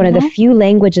 it's one of the few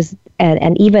languages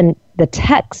and even the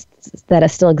texts that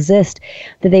still exist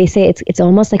that they say it's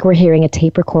almost like we're hearing a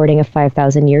tape recording of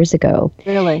 5,000 years ago.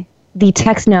 Really? The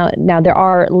text now there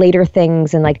are later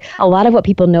things, and like a lot of what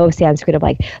people know of Sanskrit, of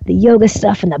like the yoga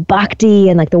stuff and the bhakti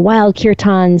and like the wild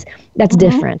kirtans, that's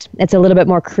different. It's a little bit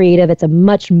more creative. It's a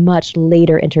much, much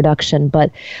later introduction.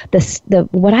 But the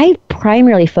what I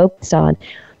primarily focused on,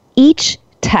 each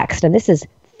text, and this is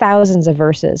thousands of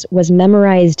verses was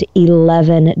memorized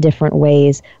 11 different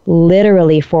ways,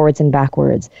 literally forwards and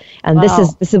backwards. And wow.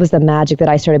 this was the magic that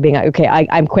I started being like, okay,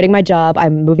 I'm quitting my job.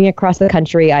 I'm moving across the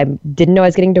country. I didn't know I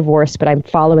was getting divorced, but I'm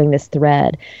following this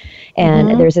thread.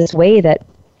 And there's this way that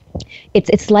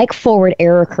it's like forward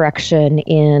error correction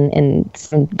in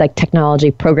some like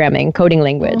technology, programming, coding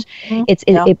language.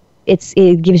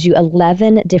 It gives you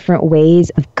 11 different ways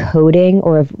of coding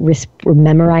or of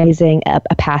memorizing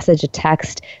a passage, a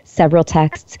text, several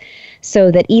texts, so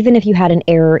that even if you had an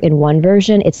error in one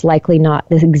version, it's likely not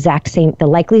the exact same. The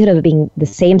likelihood of it being the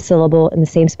same syllable in the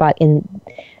same spot in,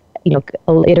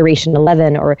 iteration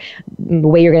 11 or the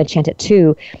way you're going to chant it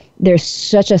 2, there's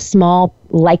such a small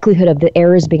likelihood of the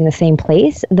errors being the same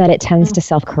place that it tends to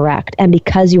self-correct. And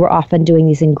because you were often doing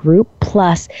these in group,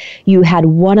 plus you had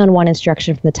one-on-one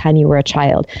instruction from the time you were a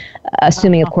child,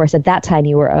 assuming, of course, at that time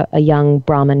you were a young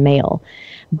Brahmin male.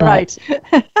 But,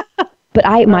 right. But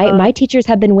my teachers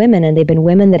have been women, and they've been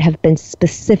women that have been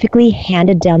specifically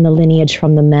handed down the lineage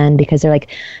from the men, because they're like,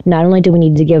 not only do we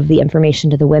need to give the information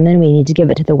to the women, we need to give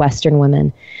it to the Western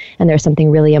women. And there's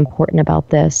something really important about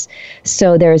this.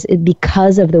 So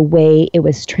because of the way it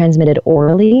was transmitted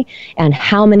orally and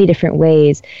how many different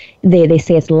ways, they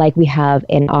say it's like we have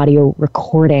an audio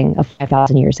recording of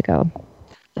 5,000 years ago.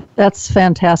 That's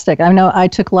fantastic. I know I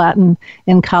took Latin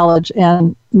in college,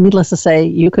 and needless to say,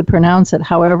 you could pronounce it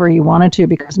however you wanted to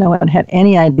because no one had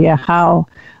any idea how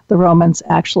the Romans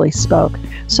actually spoke.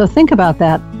 So think about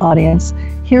that, audience.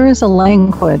 Here is a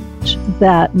language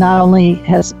that not only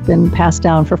has been passed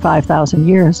down for 5,000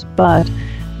 years, but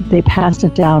they passed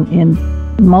it down in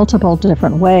multiple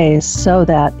different ways so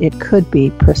that it could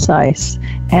be precise.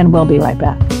 And we'll be right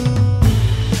back.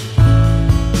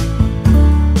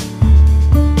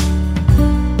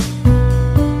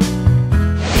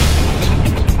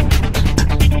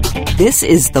 This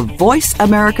is the Voice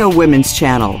America Women's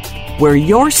Channel, where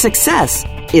your success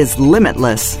is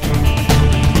limitless.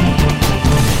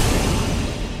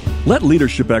 Let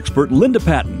leadership expert Linda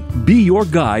Patton be your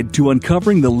guide to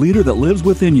uncovering the leader that lives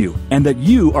within you and that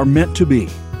you are meant to be.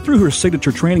 Through her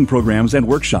signature training programs and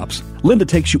workshops, Linda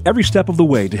takes you every step of the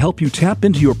way to help you tap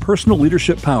into your personal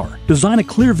leadership power, design a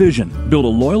clear vision, build a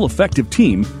loyal, effective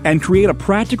team, and create a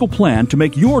practical plan to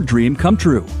make your dream come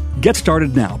true. Get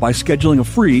started now by scheduling a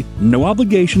free,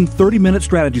 no-obligation 30-minute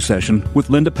strategy session with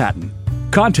Linda Patton.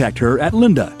 Contact her at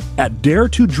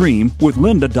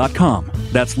linda@daretodreamwithlinda.com.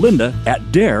 That's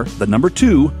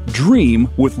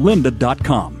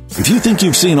linda@dare2dreamwithlinda.com. If you think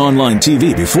you've seen online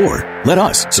TV before, let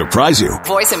us surprise you.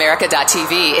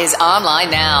 VoiceAmerica.tv is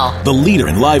online now. The leader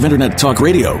in live internet talk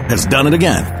radio has done it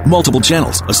again. Multiple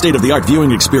channels, a state-of-the-art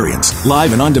viewing experience,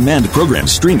 live and on-demand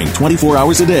programs streaming 24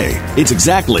 hours a day. It's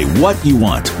exactly what you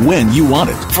want, when you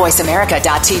want it.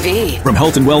 VoiceAmerica.tv. From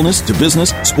health and wellness to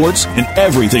business, sports, and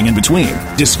everything in between.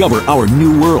 Discover our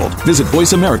new world. Visit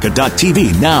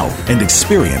VoiceAmerica.tv now and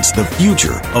experience the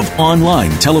future of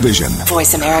online television.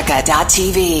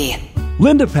 VoiceAmerica.tv.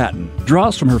 Linda Patton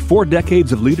draws from her 4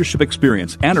 decades of leadership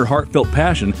experience and her heartfelt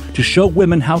passion to show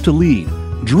women how to lead,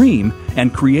 dream,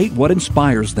 and create what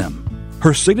inspires them.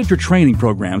 Her signature training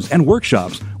programs and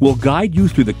workshops will guide you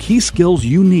through the key skills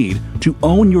you need to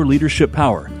own your leadership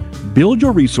power, build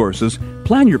your resources,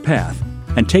 plan your path,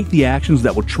 and take the actions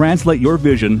that will translate your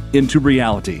vision into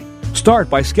reality.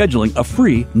 Start by scheduling a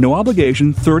free,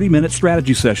 no-obligation 30-minute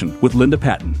strategy session with Linda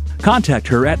Patton. Contact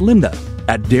her at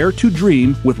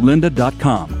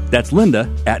linda@daretodreamwithlinda.com. That's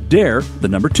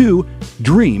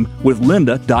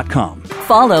linda@dare2dreamwithlinda.com.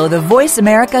 Follow the Voice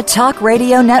America Talk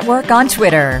Radio Network on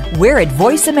Twitter. We're at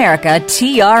Voice America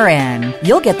TRN.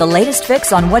 You'll get the latest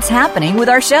fix on what's happening with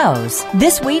our shows,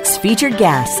 this week's featured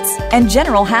guests, and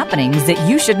general happenings that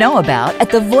you should know about at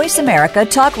the Voice America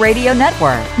Talk Radio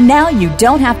Network. Now you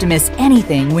don't have to miss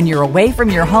anything when you're away from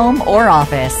your home or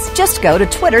office. Just go to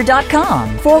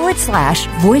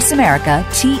twitter.com/Voice America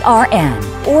TRN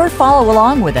or follow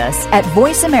along with us at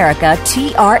Voice America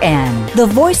TRN, the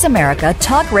Voice America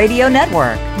Talk Radio Network.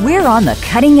 We're on the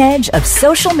cutting edge of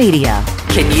social media.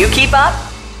 Can you keep up?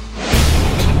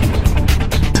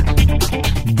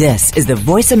 This is the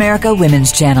Voice America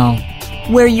Women's Channel,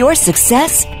 where your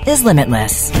success is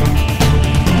limitless.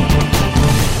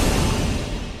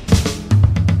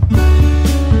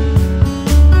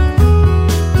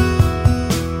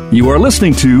 You are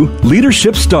listening to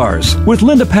Leadership Stars with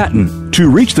Linda Patton. To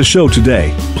reach the show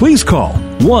today, please call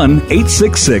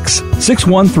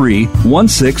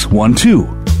 1-866-613-1612.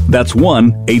 That's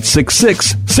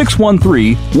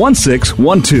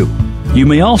 1-866-613-1612. You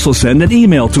may also send an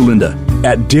email to Linda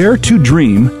at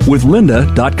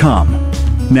daretodreamwithlinda.com.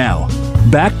 Now,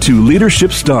 back to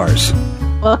Leadership Stars.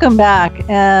 Welcome back.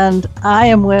 And I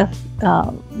am with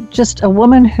just a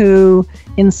woman who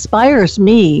inspires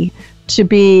me to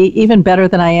be even better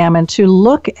than I am and to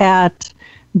look at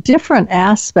different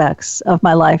aspects of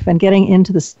my life and getting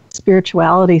into the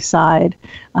spirituality side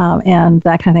and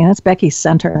that kind of thing. That's Becky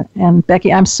Center. And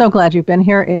Becky, I'm so glad you've been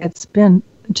here. It's been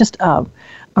just a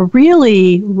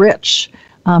really rich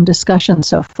discussion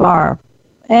so far.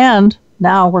 And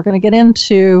now we're going to get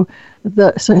into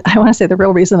I want to say the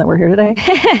real reason that we're here today.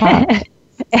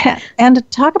 And to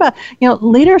talk about,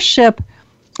 leadership,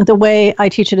 the way I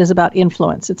teach it is about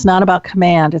influence. It's not about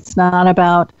command. It's not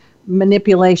about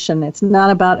manipulation. It's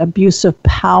not about abuse of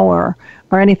power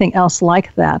or anything else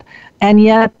like that. And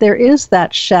yet there is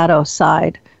that shadow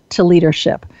side to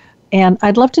leadership. And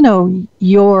I'd love to know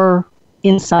your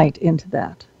insight into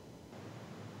that.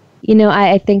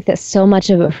 I think that so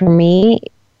much of it for me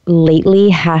lately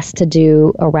has to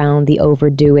do around the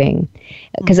overdoing,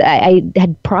 because I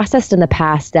had processed in the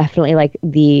past definitely like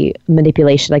the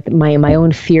manipulation, like my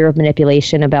own fear of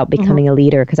manipulation about becoming a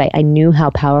leader, because I knew how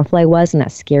powerful I was and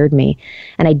that scared me,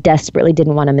 and I desperately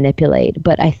didn't want to manipulate.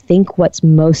 But I think what's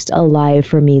most alive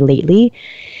for me lately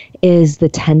is the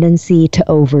tendency to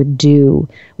overdo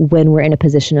when we're in a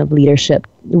position of leadership,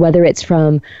 whether it's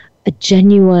from a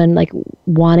genuine like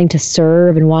wanting to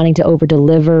serve and wanting to over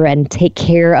deliver and take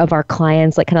care of our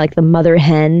clients, like kind of like the mother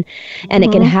hen. And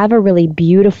it can have a really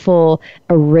beautiful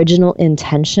original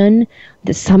intention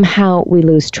that somehow we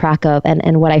lose track of.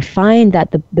 And what I find that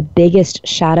the biggest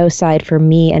shadow side for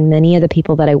me and many of the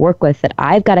people that I work with that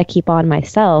I've got to keep on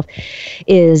myself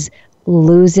is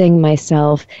losing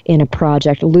myself in a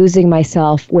project, losing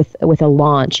myself with a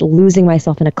launch, losing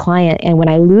myself in a client. And when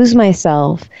I lose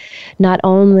myself, not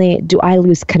only do I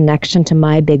lose connection to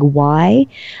my big why,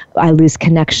 I lose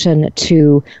connection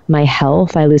to my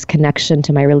health, I lose connection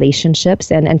to my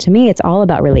relationships. And to me, it's all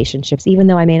about relationships. Even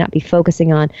though I may not be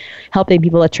focusing on helping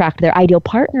people attract their ideal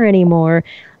partner anymore,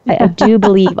 I do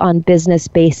believe on business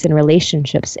based in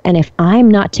relationships. And if I'm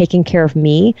not taking care of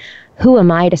me, who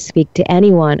am I to speak to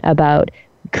anyone about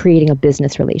creating a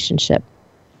business relationship?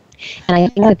 And I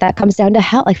think that comes down to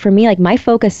health. Like for me, like my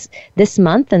focus this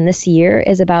month and this year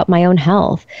is about my own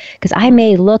health, because I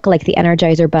may look like the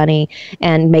Energizer Bunny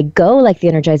and may go like the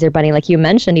Energizer Bunny, like you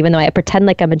mentioned, even though I pretend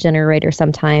like I'm a generator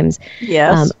sometimes.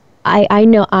 Yes. I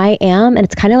know I am, and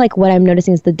it's kind of like what I'm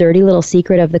noticing is the dirty little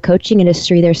secret of the coaching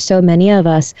industry. There's so many of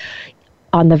us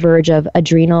on the verge of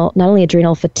not only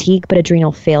adrenal fatigue, but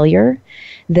adrenal failure.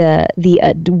 I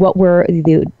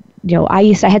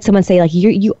had someone say like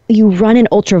you run in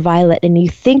ultraviolet and you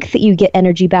think that you get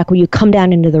energy back when you come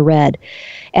down into the red,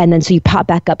 and then so you pop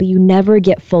back up, but you never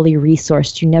get fully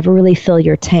resourced. You never really fill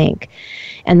your tank,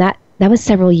 and that was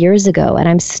several years ago, and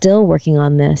I'm still working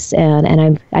on this.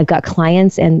 And I've got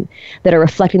clients and that are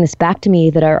reflecting this back to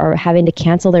me that are having to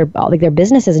cancel their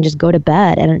businesses and just go to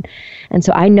bed. And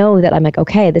so I know that I'm like,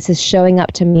 okay, this is showing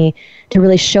up to me to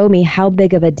really show me how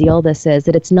big of a deal this is.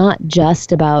 That it's not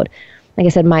just about, like I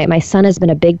said, my son has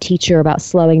been a big teacher about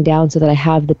slowing down so that I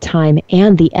have the time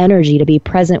and the energy to be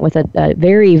present with a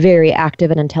very, very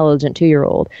active and intelligent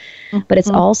 2-year-old. But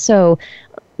it's also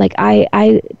like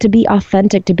I to be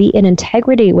authentic, to be in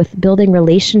integrity with building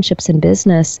relationships in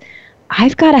business,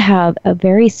 I've got to have a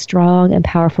very strong and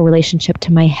powerful relationship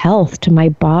to my health, to my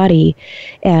body,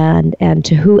 and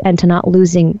to not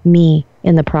losing me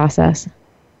in the process.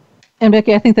 And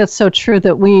Becky, I think that's so true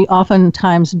that we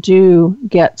oftentimes do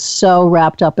get so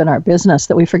wrapped up in our business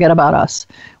that we forget about us.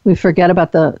 We forget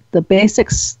about the basic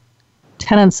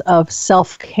tenets of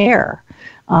self-care,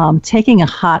 taking a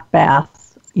hot bath,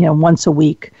 once a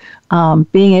week,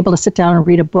 being able to sit down and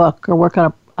read a book or work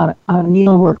on a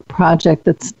needlework project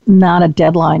that's not a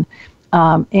deadline,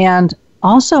 and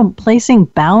also placing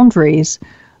boundaries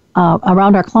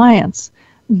around our clients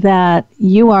that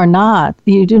you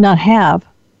do not have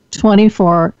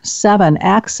 24/7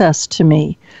 access to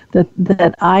me,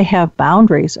 that I have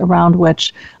boundaries around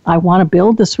which I want to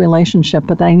build this relationship,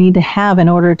 but that I need to have in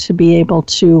order to be able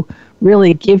to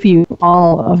really give you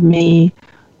all of me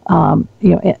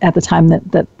at the time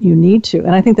that you need to.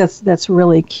 And I think that's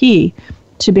really key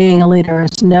to being a leader,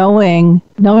 is knowing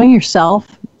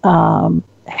yourself,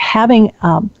 having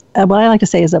what I like to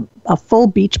say is a full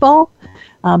beach ball.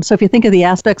 So if you think of the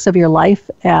aspects of your life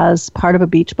as part of a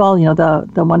beach ball,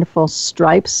 the wonderful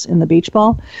stripes in the beach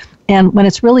ball. And when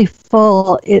it's really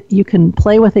full, you can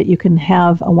play with it, you can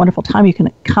have a wonderful time, you can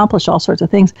accomplish all sorts of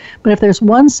things. But if there's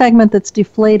one segment that's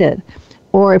deflated,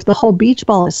 or if the whole beach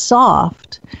ball is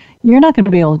soft, you're not going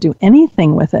to be able to do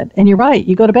anything with it. And you're right,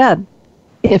 you go to bed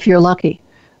if you're lucky.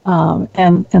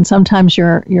 And sometimes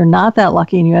you're not that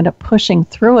lucky, and you end up pushing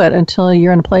through it until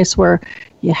you're in a place where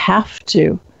you have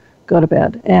to go to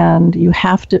bed, and you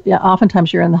have to,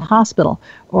 oftentimes you're in the hospital,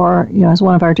 or, as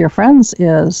one of our dear friends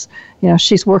is,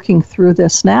 she's working through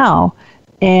this now,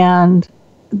 and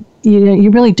you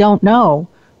really don't know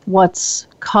what's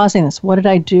causing this. What did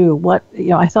I do?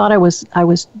 I thought I was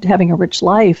having a rich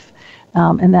life,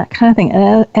 and that kind of thing.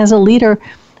 And as a leader,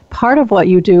 part of what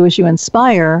you do is you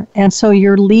inspire, and so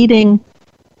you're leading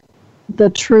the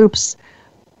troops,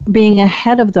 being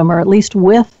ahead of them, or at least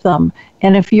with them.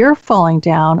 And if you're falling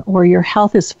down or your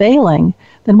health is failing,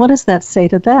 then what does that say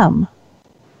to them?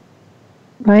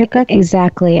 Right, Becky?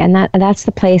 Exactly. And that's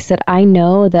the place that I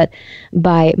know that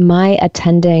by my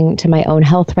attending to my own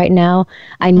health right now,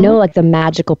 I know like the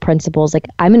magical principles, like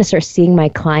I'm going to start seeing my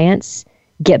clients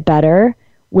get better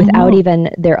without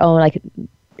even their own, like,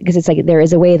 because it's like there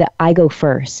is a way that I go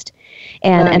first.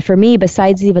 And for me,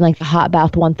 besides even like the hot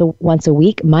bath once a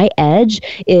week, my edge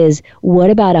is, what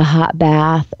about a hot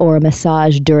bath or a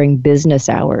massage during business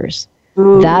hours?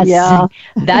 Ooh,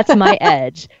 that's my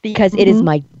edge, because it is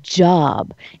my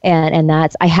job. And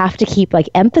that's, I have to keep like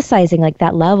emphasizing like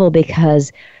that level,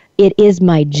 because it is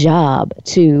my job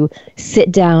to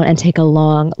sit down and take a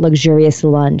long, luxurious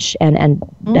lunch and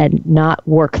not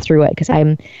work through it, because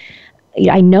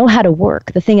I know how to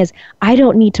work. The thing is, I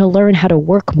don't need to learn how to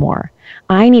work more.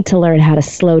 I need to learn how to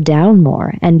slow down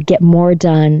more and get more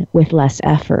done with less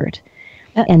effort.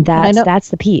 And that's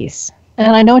the piece.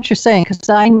 And I know what you're saying, because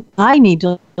I need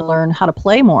to learn how to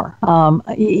play more.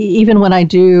 Even when I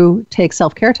do take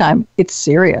self-care time, it's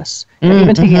serious.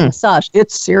 Even taking a massage,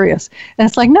 it's serious. And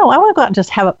it's like, no, I want to go out and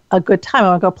just have a good time. I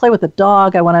want to go play with the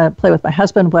dog. I want to play with my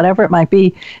husband, whatever it might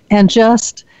be, and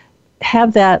just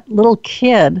have that little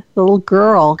kid, the little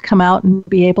girl, come out and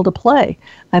be able to play.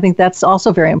 I think that's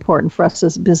also very important for us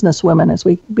as business women, as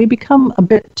we become a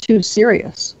bit too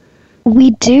serious.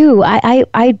 We do.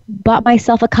 I bought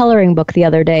myself a coloring book the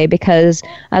other day, because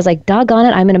I was like, doggone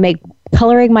it, I'm going to make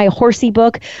coloring my horsey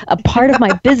book a part of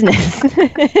my business.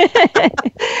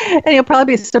 And you'll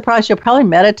probably be surprised. You'll probably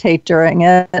meditate during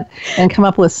it and come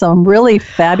up with some really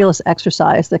fabulous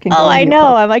exercise that can go. Oh, I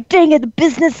know. I'm like, dang it, the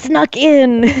business snuck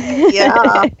in.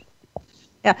 Yeah.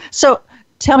 So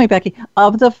tell me, Becky,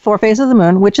 of the 4 phases of the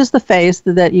moon, which is the phase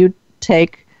that you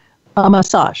take a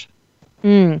massage?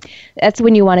 That's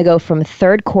when you want to go from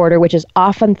third quarter, which is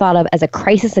often thought of as a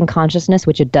crisis in consciousness,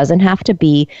 which it doesn't have to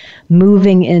be,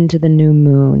 moving into the new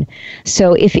moon.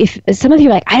 So if some of you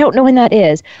are like, I don't know when that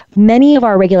is, many of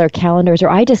our regular calendars, or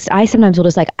I sometimes will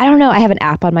just like, I don't know, I have an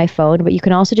app on my phone, but you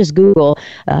can also just Google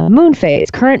moon phase,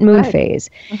 current moon phase.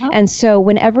 And so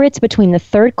whenever it's between the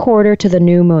third quarter to the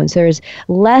new moon, so there's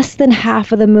less than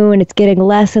half of the moon, it's getting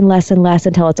less and less and less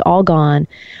until it's all gone.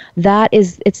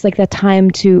 It's like the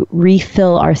time to refill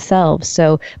ourselves.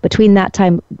 So between that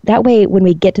time, that way, when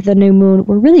we get to the new moon,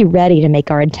 we're really ready to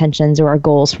make our intentions or our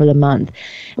goals for the month.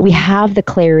 We have the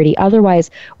clarity.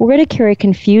 Otherwise, we're going to carry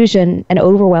confusion and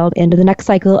overwhelm into the next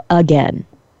cycle again.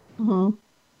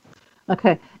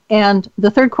 Okay. And the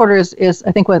third quarter is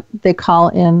I think what they call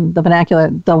in the vernacular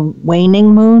the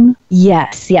waning moon.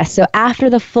 Yes. So after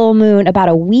the full moon, about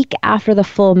a week after the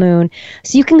full moon,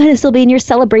 so you can kind of still be in your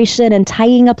celebration and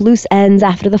tying up loose ends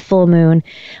after the full moon.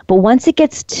 But once it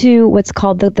gets to what's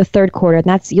called the third quarter, and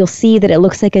that's, you'll see that it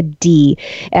looks like a D,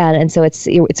 and so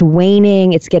it's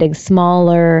waning, it's getting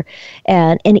smaller,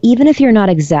 and even if you're not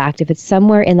exact, if it's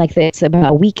somewhere in like it's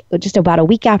about a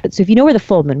week after. So if you know where the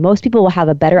full moon, most people will have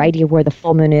a better idea of where the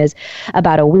full moon is.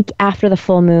 About a week after the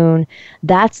full moon,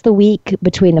 that's the week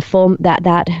between the full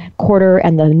that quarter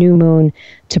and the new moon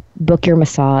to book your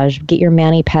massage, get your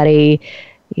mani-pedi,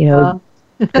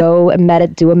 go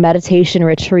and do a meditation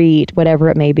retreat, whatever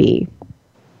it may be.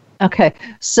 Okay,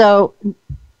 so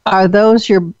are those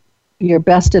your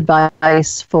best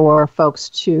advice for folks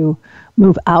to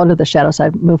move out of the shadow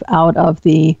side, move out of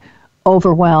the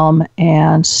overwhelm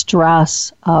and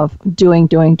stress of doing,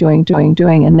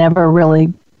 and never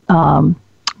really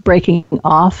breaking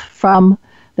off from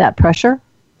that pressure?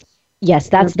 Yes,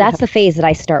 that's the phase that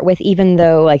I start with, even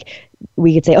though like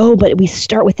we could say, oh, but we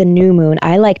start with the new moon.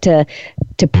 I like to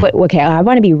put, okay, I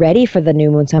want to be ready for the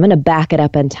new moon, so I'm going to back it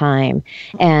up in time.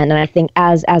 And I think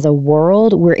as a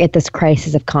world, we're at this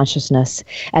crisis of consciousness.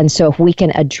 And so if we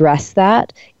can address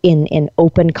that in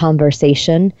open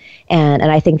conversation, and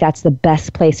I think that's the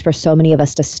best place for so many of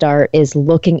us to start, is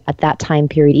looking at that time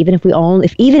period. Even if the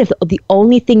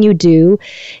only thing you do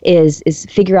is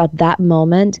figure out that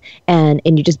moment, and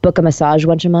you just book a massage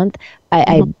once a month,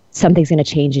 something's going to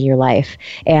change in your life.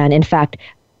 And in fact,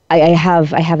 I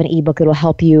have an ebook that will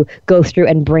help you go through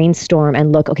and brainstorm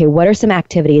and look, okay, what are some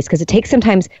activities? Because it takes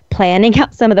sometimes planning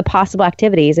out some of the possible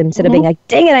activities instead of being like,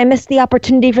 dang it, I missed the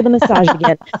opportunity for the massage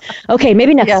again. Okay,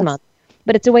 maybe next month.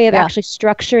 But it's a way of actually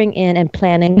structuring in and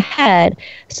planning ahead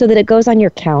so that it goes on your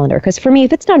calendar. Because for me,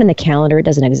 if it's not in the calendar, it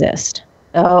doesn't exist.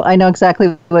 Oh, I know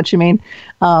exactly what you mean.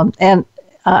 And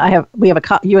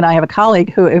you and I have a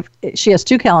colleague who, she has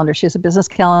two calendars. She has a business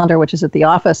calendar, which is at the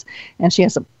office, and she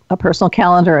has a personal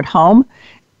calendar at home.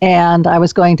 And I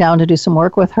was going down to do some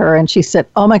work with her, and she said,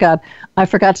 oh my God, I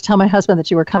forgot to tell my husband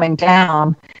that you were coming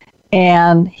down.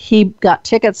 And he got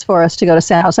tickets for us to go to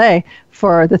San Jose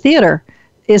for the theater.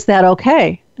 Is that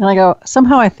okay? And I go,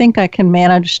 somehow I think I can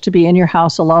manage to be in your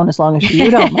house alone as long as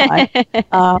you don't mind.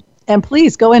 And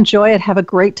please go enjoy it. Have a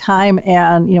great time.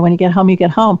 And, when you get home, you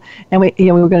get home. And we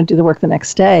were going to do the work the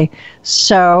next day.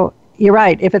 So you're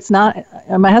right. If it's not,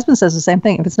 my husband says the same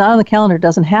thing. If it's not on the calendar, it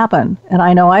doesn't happen. And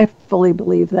I know I fully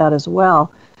believe that as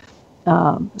well.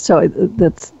 So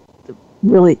that's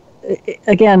really,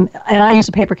 again, and I use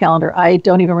a paper calendar. I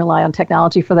don't even rely on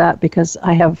technology for that because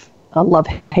I have a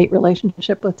love-hate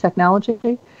relationship with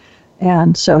technology.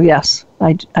 And so, yes,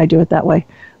 I do it that way,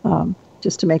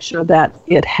 just to make sure that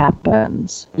it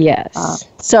happens. Yes.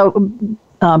 So,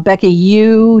 Becky,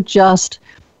 you just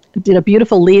did a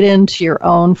beautiful lead-in to your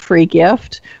own free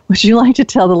gift. Would you like to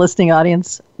tell the listening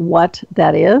audience what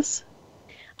that is?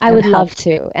 I would love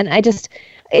to. And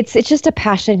it's just a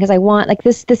passion because I want, like,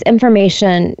 this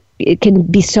information, it can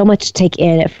be so much to take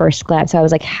in at first glance. So I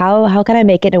was like, how can I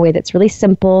make it in a way that's really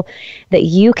simple that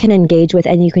you can engage with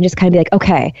and you can just kind of be like,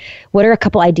 okay, what are a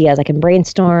couple ideas? I can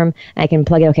brainstorm, I can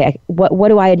plug in, okay, what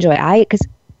do I enjoy? Because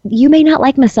you may not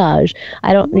like massage.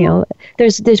 I don't,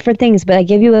 there's different things, but I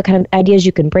give you a kind of ideas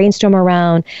you can brainstorm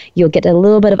around. You'll get a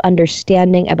little bit of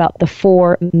understanding about the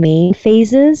 4 main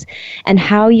phases and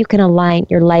how you can align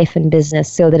your life and business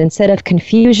so that instead of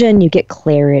confusion, you get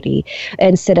clarity.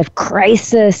 Instead of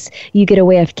crisis, you get a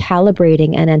way of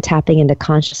calibrating and then tapping into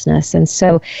consciousness. And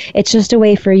so it's just a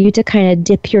way for you to kind of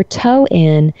dip your toe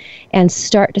in and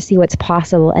start to see what's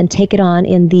possible and take it on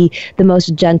in the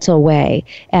most gentle way.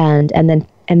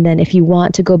 And then if you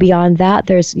want to go beyond that,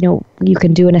 there's, you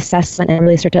can do an assessment and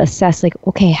really start to assess, like,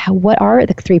 okay, what are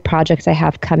the 3 projects I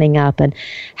have coming up and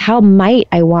how might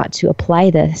I want to apply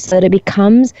this so that it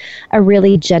becomes a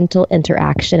really gentle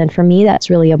interaction. And for me, that's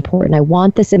really important. I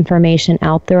want this information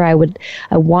out there. I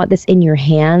want this in your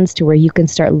hands to where you can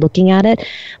start looking at it.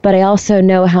 But I also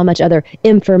know how much other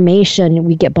information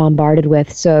we get bombarded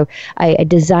with. So I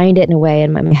designed it in a way,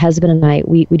 and my husband and I,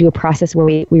 we do a process where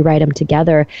we write them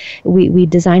together. We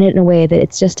design it in a way that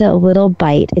it's just a little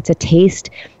bite. It's a taste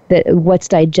that what's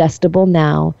digestible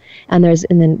now. And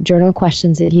then journal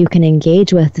questions that you can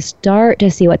engage with to start to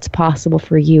see what's possible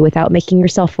for you without making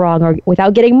yourself wrong or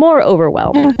without getting more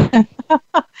overwhelmed. And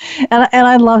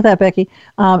I love that, Becky.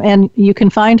 And you can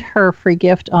find her free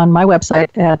gift on my website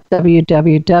at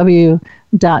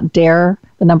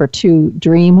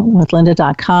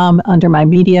www.dare2dreamwithlinda.com under my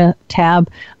media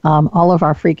tab. All of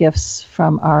our free gifts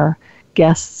from our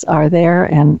guests are there,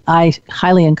 and I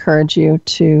highly encourage you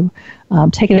to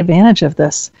take advantage of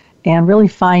this and really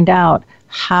find out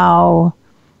how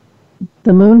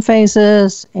the moon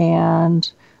phases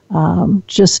and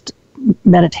just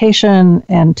meditation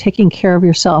and taking care of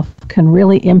yourself can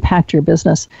really impact your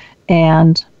business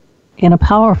and in a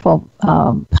powerful,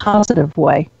 positive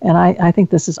way. And I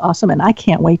think this is awesome, and I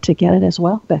can't wait to get it as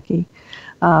well, Becky.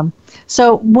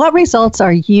 So what results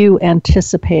are you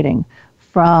anticipating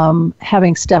from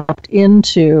having stepped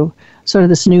into sort of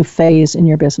this new phase in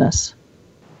your business?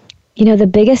 The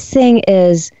biggest thing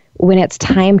is when it's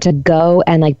time to go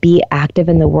and be active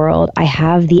in the world, I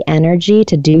have the energy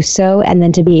to do so and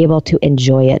then to be able to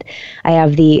enjoy it. I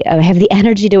have the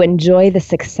energy to enjoy the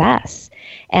success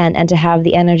and to have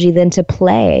the energy then to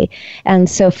play. And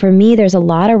so for me, there's a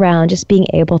lot around just being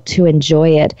able to enjoy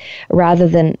it rather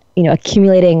than,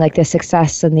 accumulating the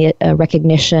success and the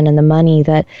recognition and the money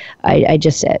that I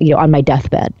just, on my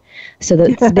deathbed. So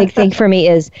the big thing for me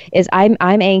is I'm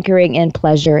anchoring in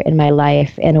pleasure in my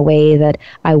life in a way that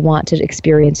I want to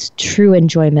experience true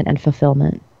enjoyment and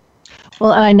fulfillment.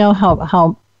 Well, I know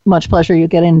how much pleasure you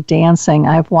get in dancing.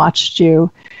 I've watched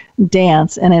you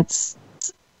dance, and it's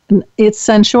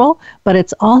sensual, but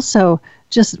it's also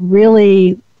just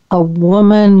really a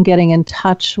woman getting in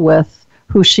touch with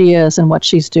who she is and what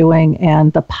she's doing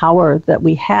and the power that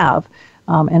we have.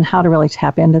 And how to really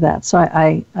tap into that. So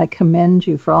I commend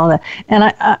you for all that.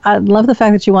 And I love the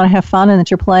fact that you want to have fun and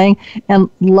that you're playing. And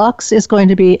Lux is going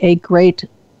to be a great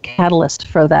catalyst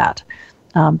for that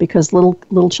because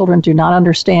little children do not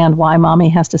understand why mommy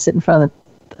has to sit in front of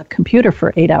the computer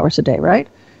for 8 hours a day, right?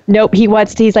 Nope,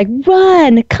 he's like,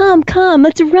 run, come,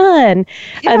 let's run.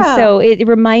 Yeah. And so it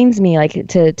reminds me like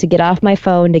to get off my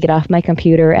phone, to get off my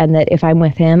computer, and that if I'm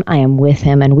with him, I am with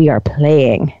him and we are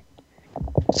playing.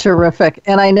 Terrific.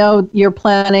 And I know you're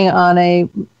planning on a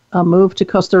move to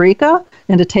Costa Rica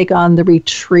and to take on the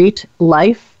retreat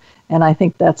life. And I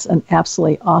think that's an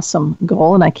absolutely awesome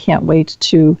goal. And I can't wait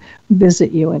to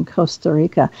visit you in Costa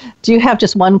Rica. Do you have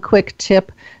just one quick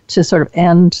tip to sort of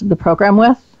end the program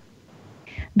with?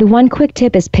 The one quick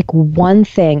tip is pick one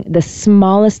thing, the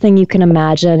smallest thing you can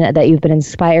imagine that you've been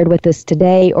inspired with this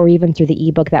today, or even through the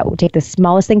ebook. That will take the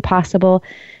smallest thing possible,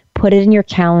 put it in your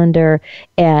calendar,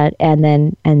 and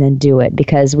then do it.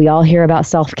 Because we all hear about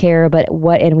self-care,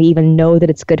 and we even know that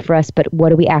it's good for us, but what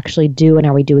do we actually do, and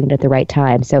are we doing it at the right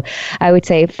time? So I would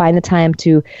say find the time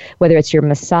to, whether it's your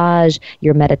massage,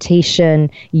 your meditation,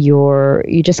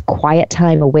 you just quiet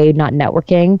time away, not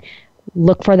networking.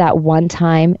 Look for that one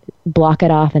time, block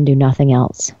it off, and do nothing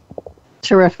else.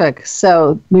 Terrific.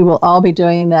 So we will all be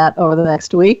doing that over the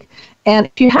next week. And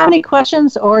if you have any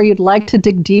questions, or you'd like to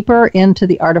dig deeper into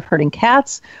the art of herding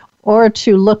cats, or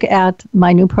to look at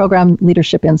my new program,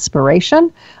 Leadership Inspiration,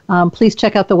 please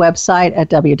check out the website at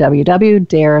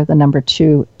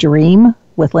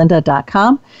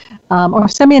www.dare2dreamwithlinda.com, or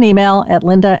send me an email at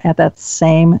linda@that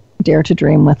same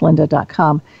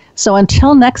daretodreamwithlinda.com. So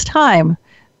until next time,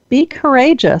 be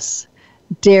courageous,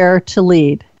 dare to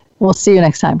lead. We'll see you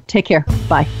next time. Take care.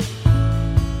 Bye.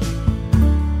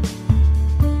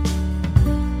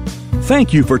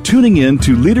 Thank you for tuning in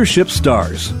to Leadership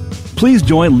Stars. Please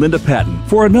join Linda Patton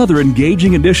for another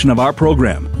engaging edition of our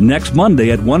program next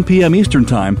Monday at 1 p.m. Eastern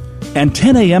Time and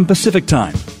 10 a.m. Pacific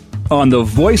Time on the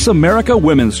Voice America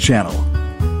Women's Channel.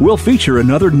 We'll feature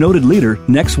another noted leader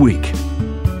next week.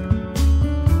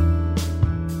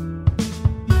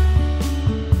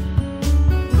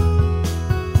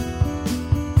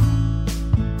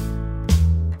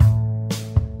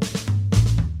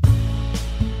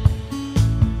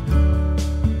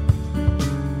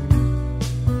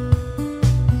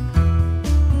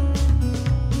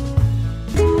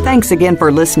 Thanks again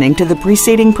for listening to the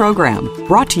preceding program,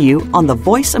 brought to you on the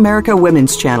Voice America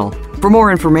Women's Channel. For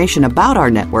more information about our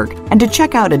network and to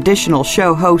check out additional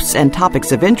show hosts and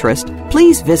topics of interest,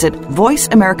 please visit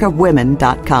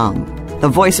voiceamericawomen.com. The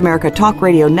Voice America Talk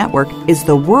Radio Network is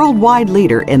the worldwide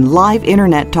leader in live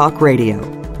Internet talk radio.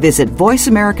 Visit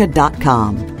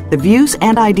voiceamerica.com. The views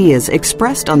and ideas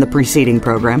expressed on the preceding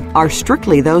program are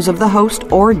strictly those of the host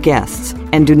or guests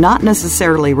and do not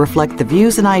necessarily reflect the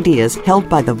views and ideas held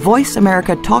by the Voice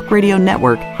America Talk Radio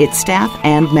Network, its staff,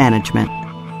 and management.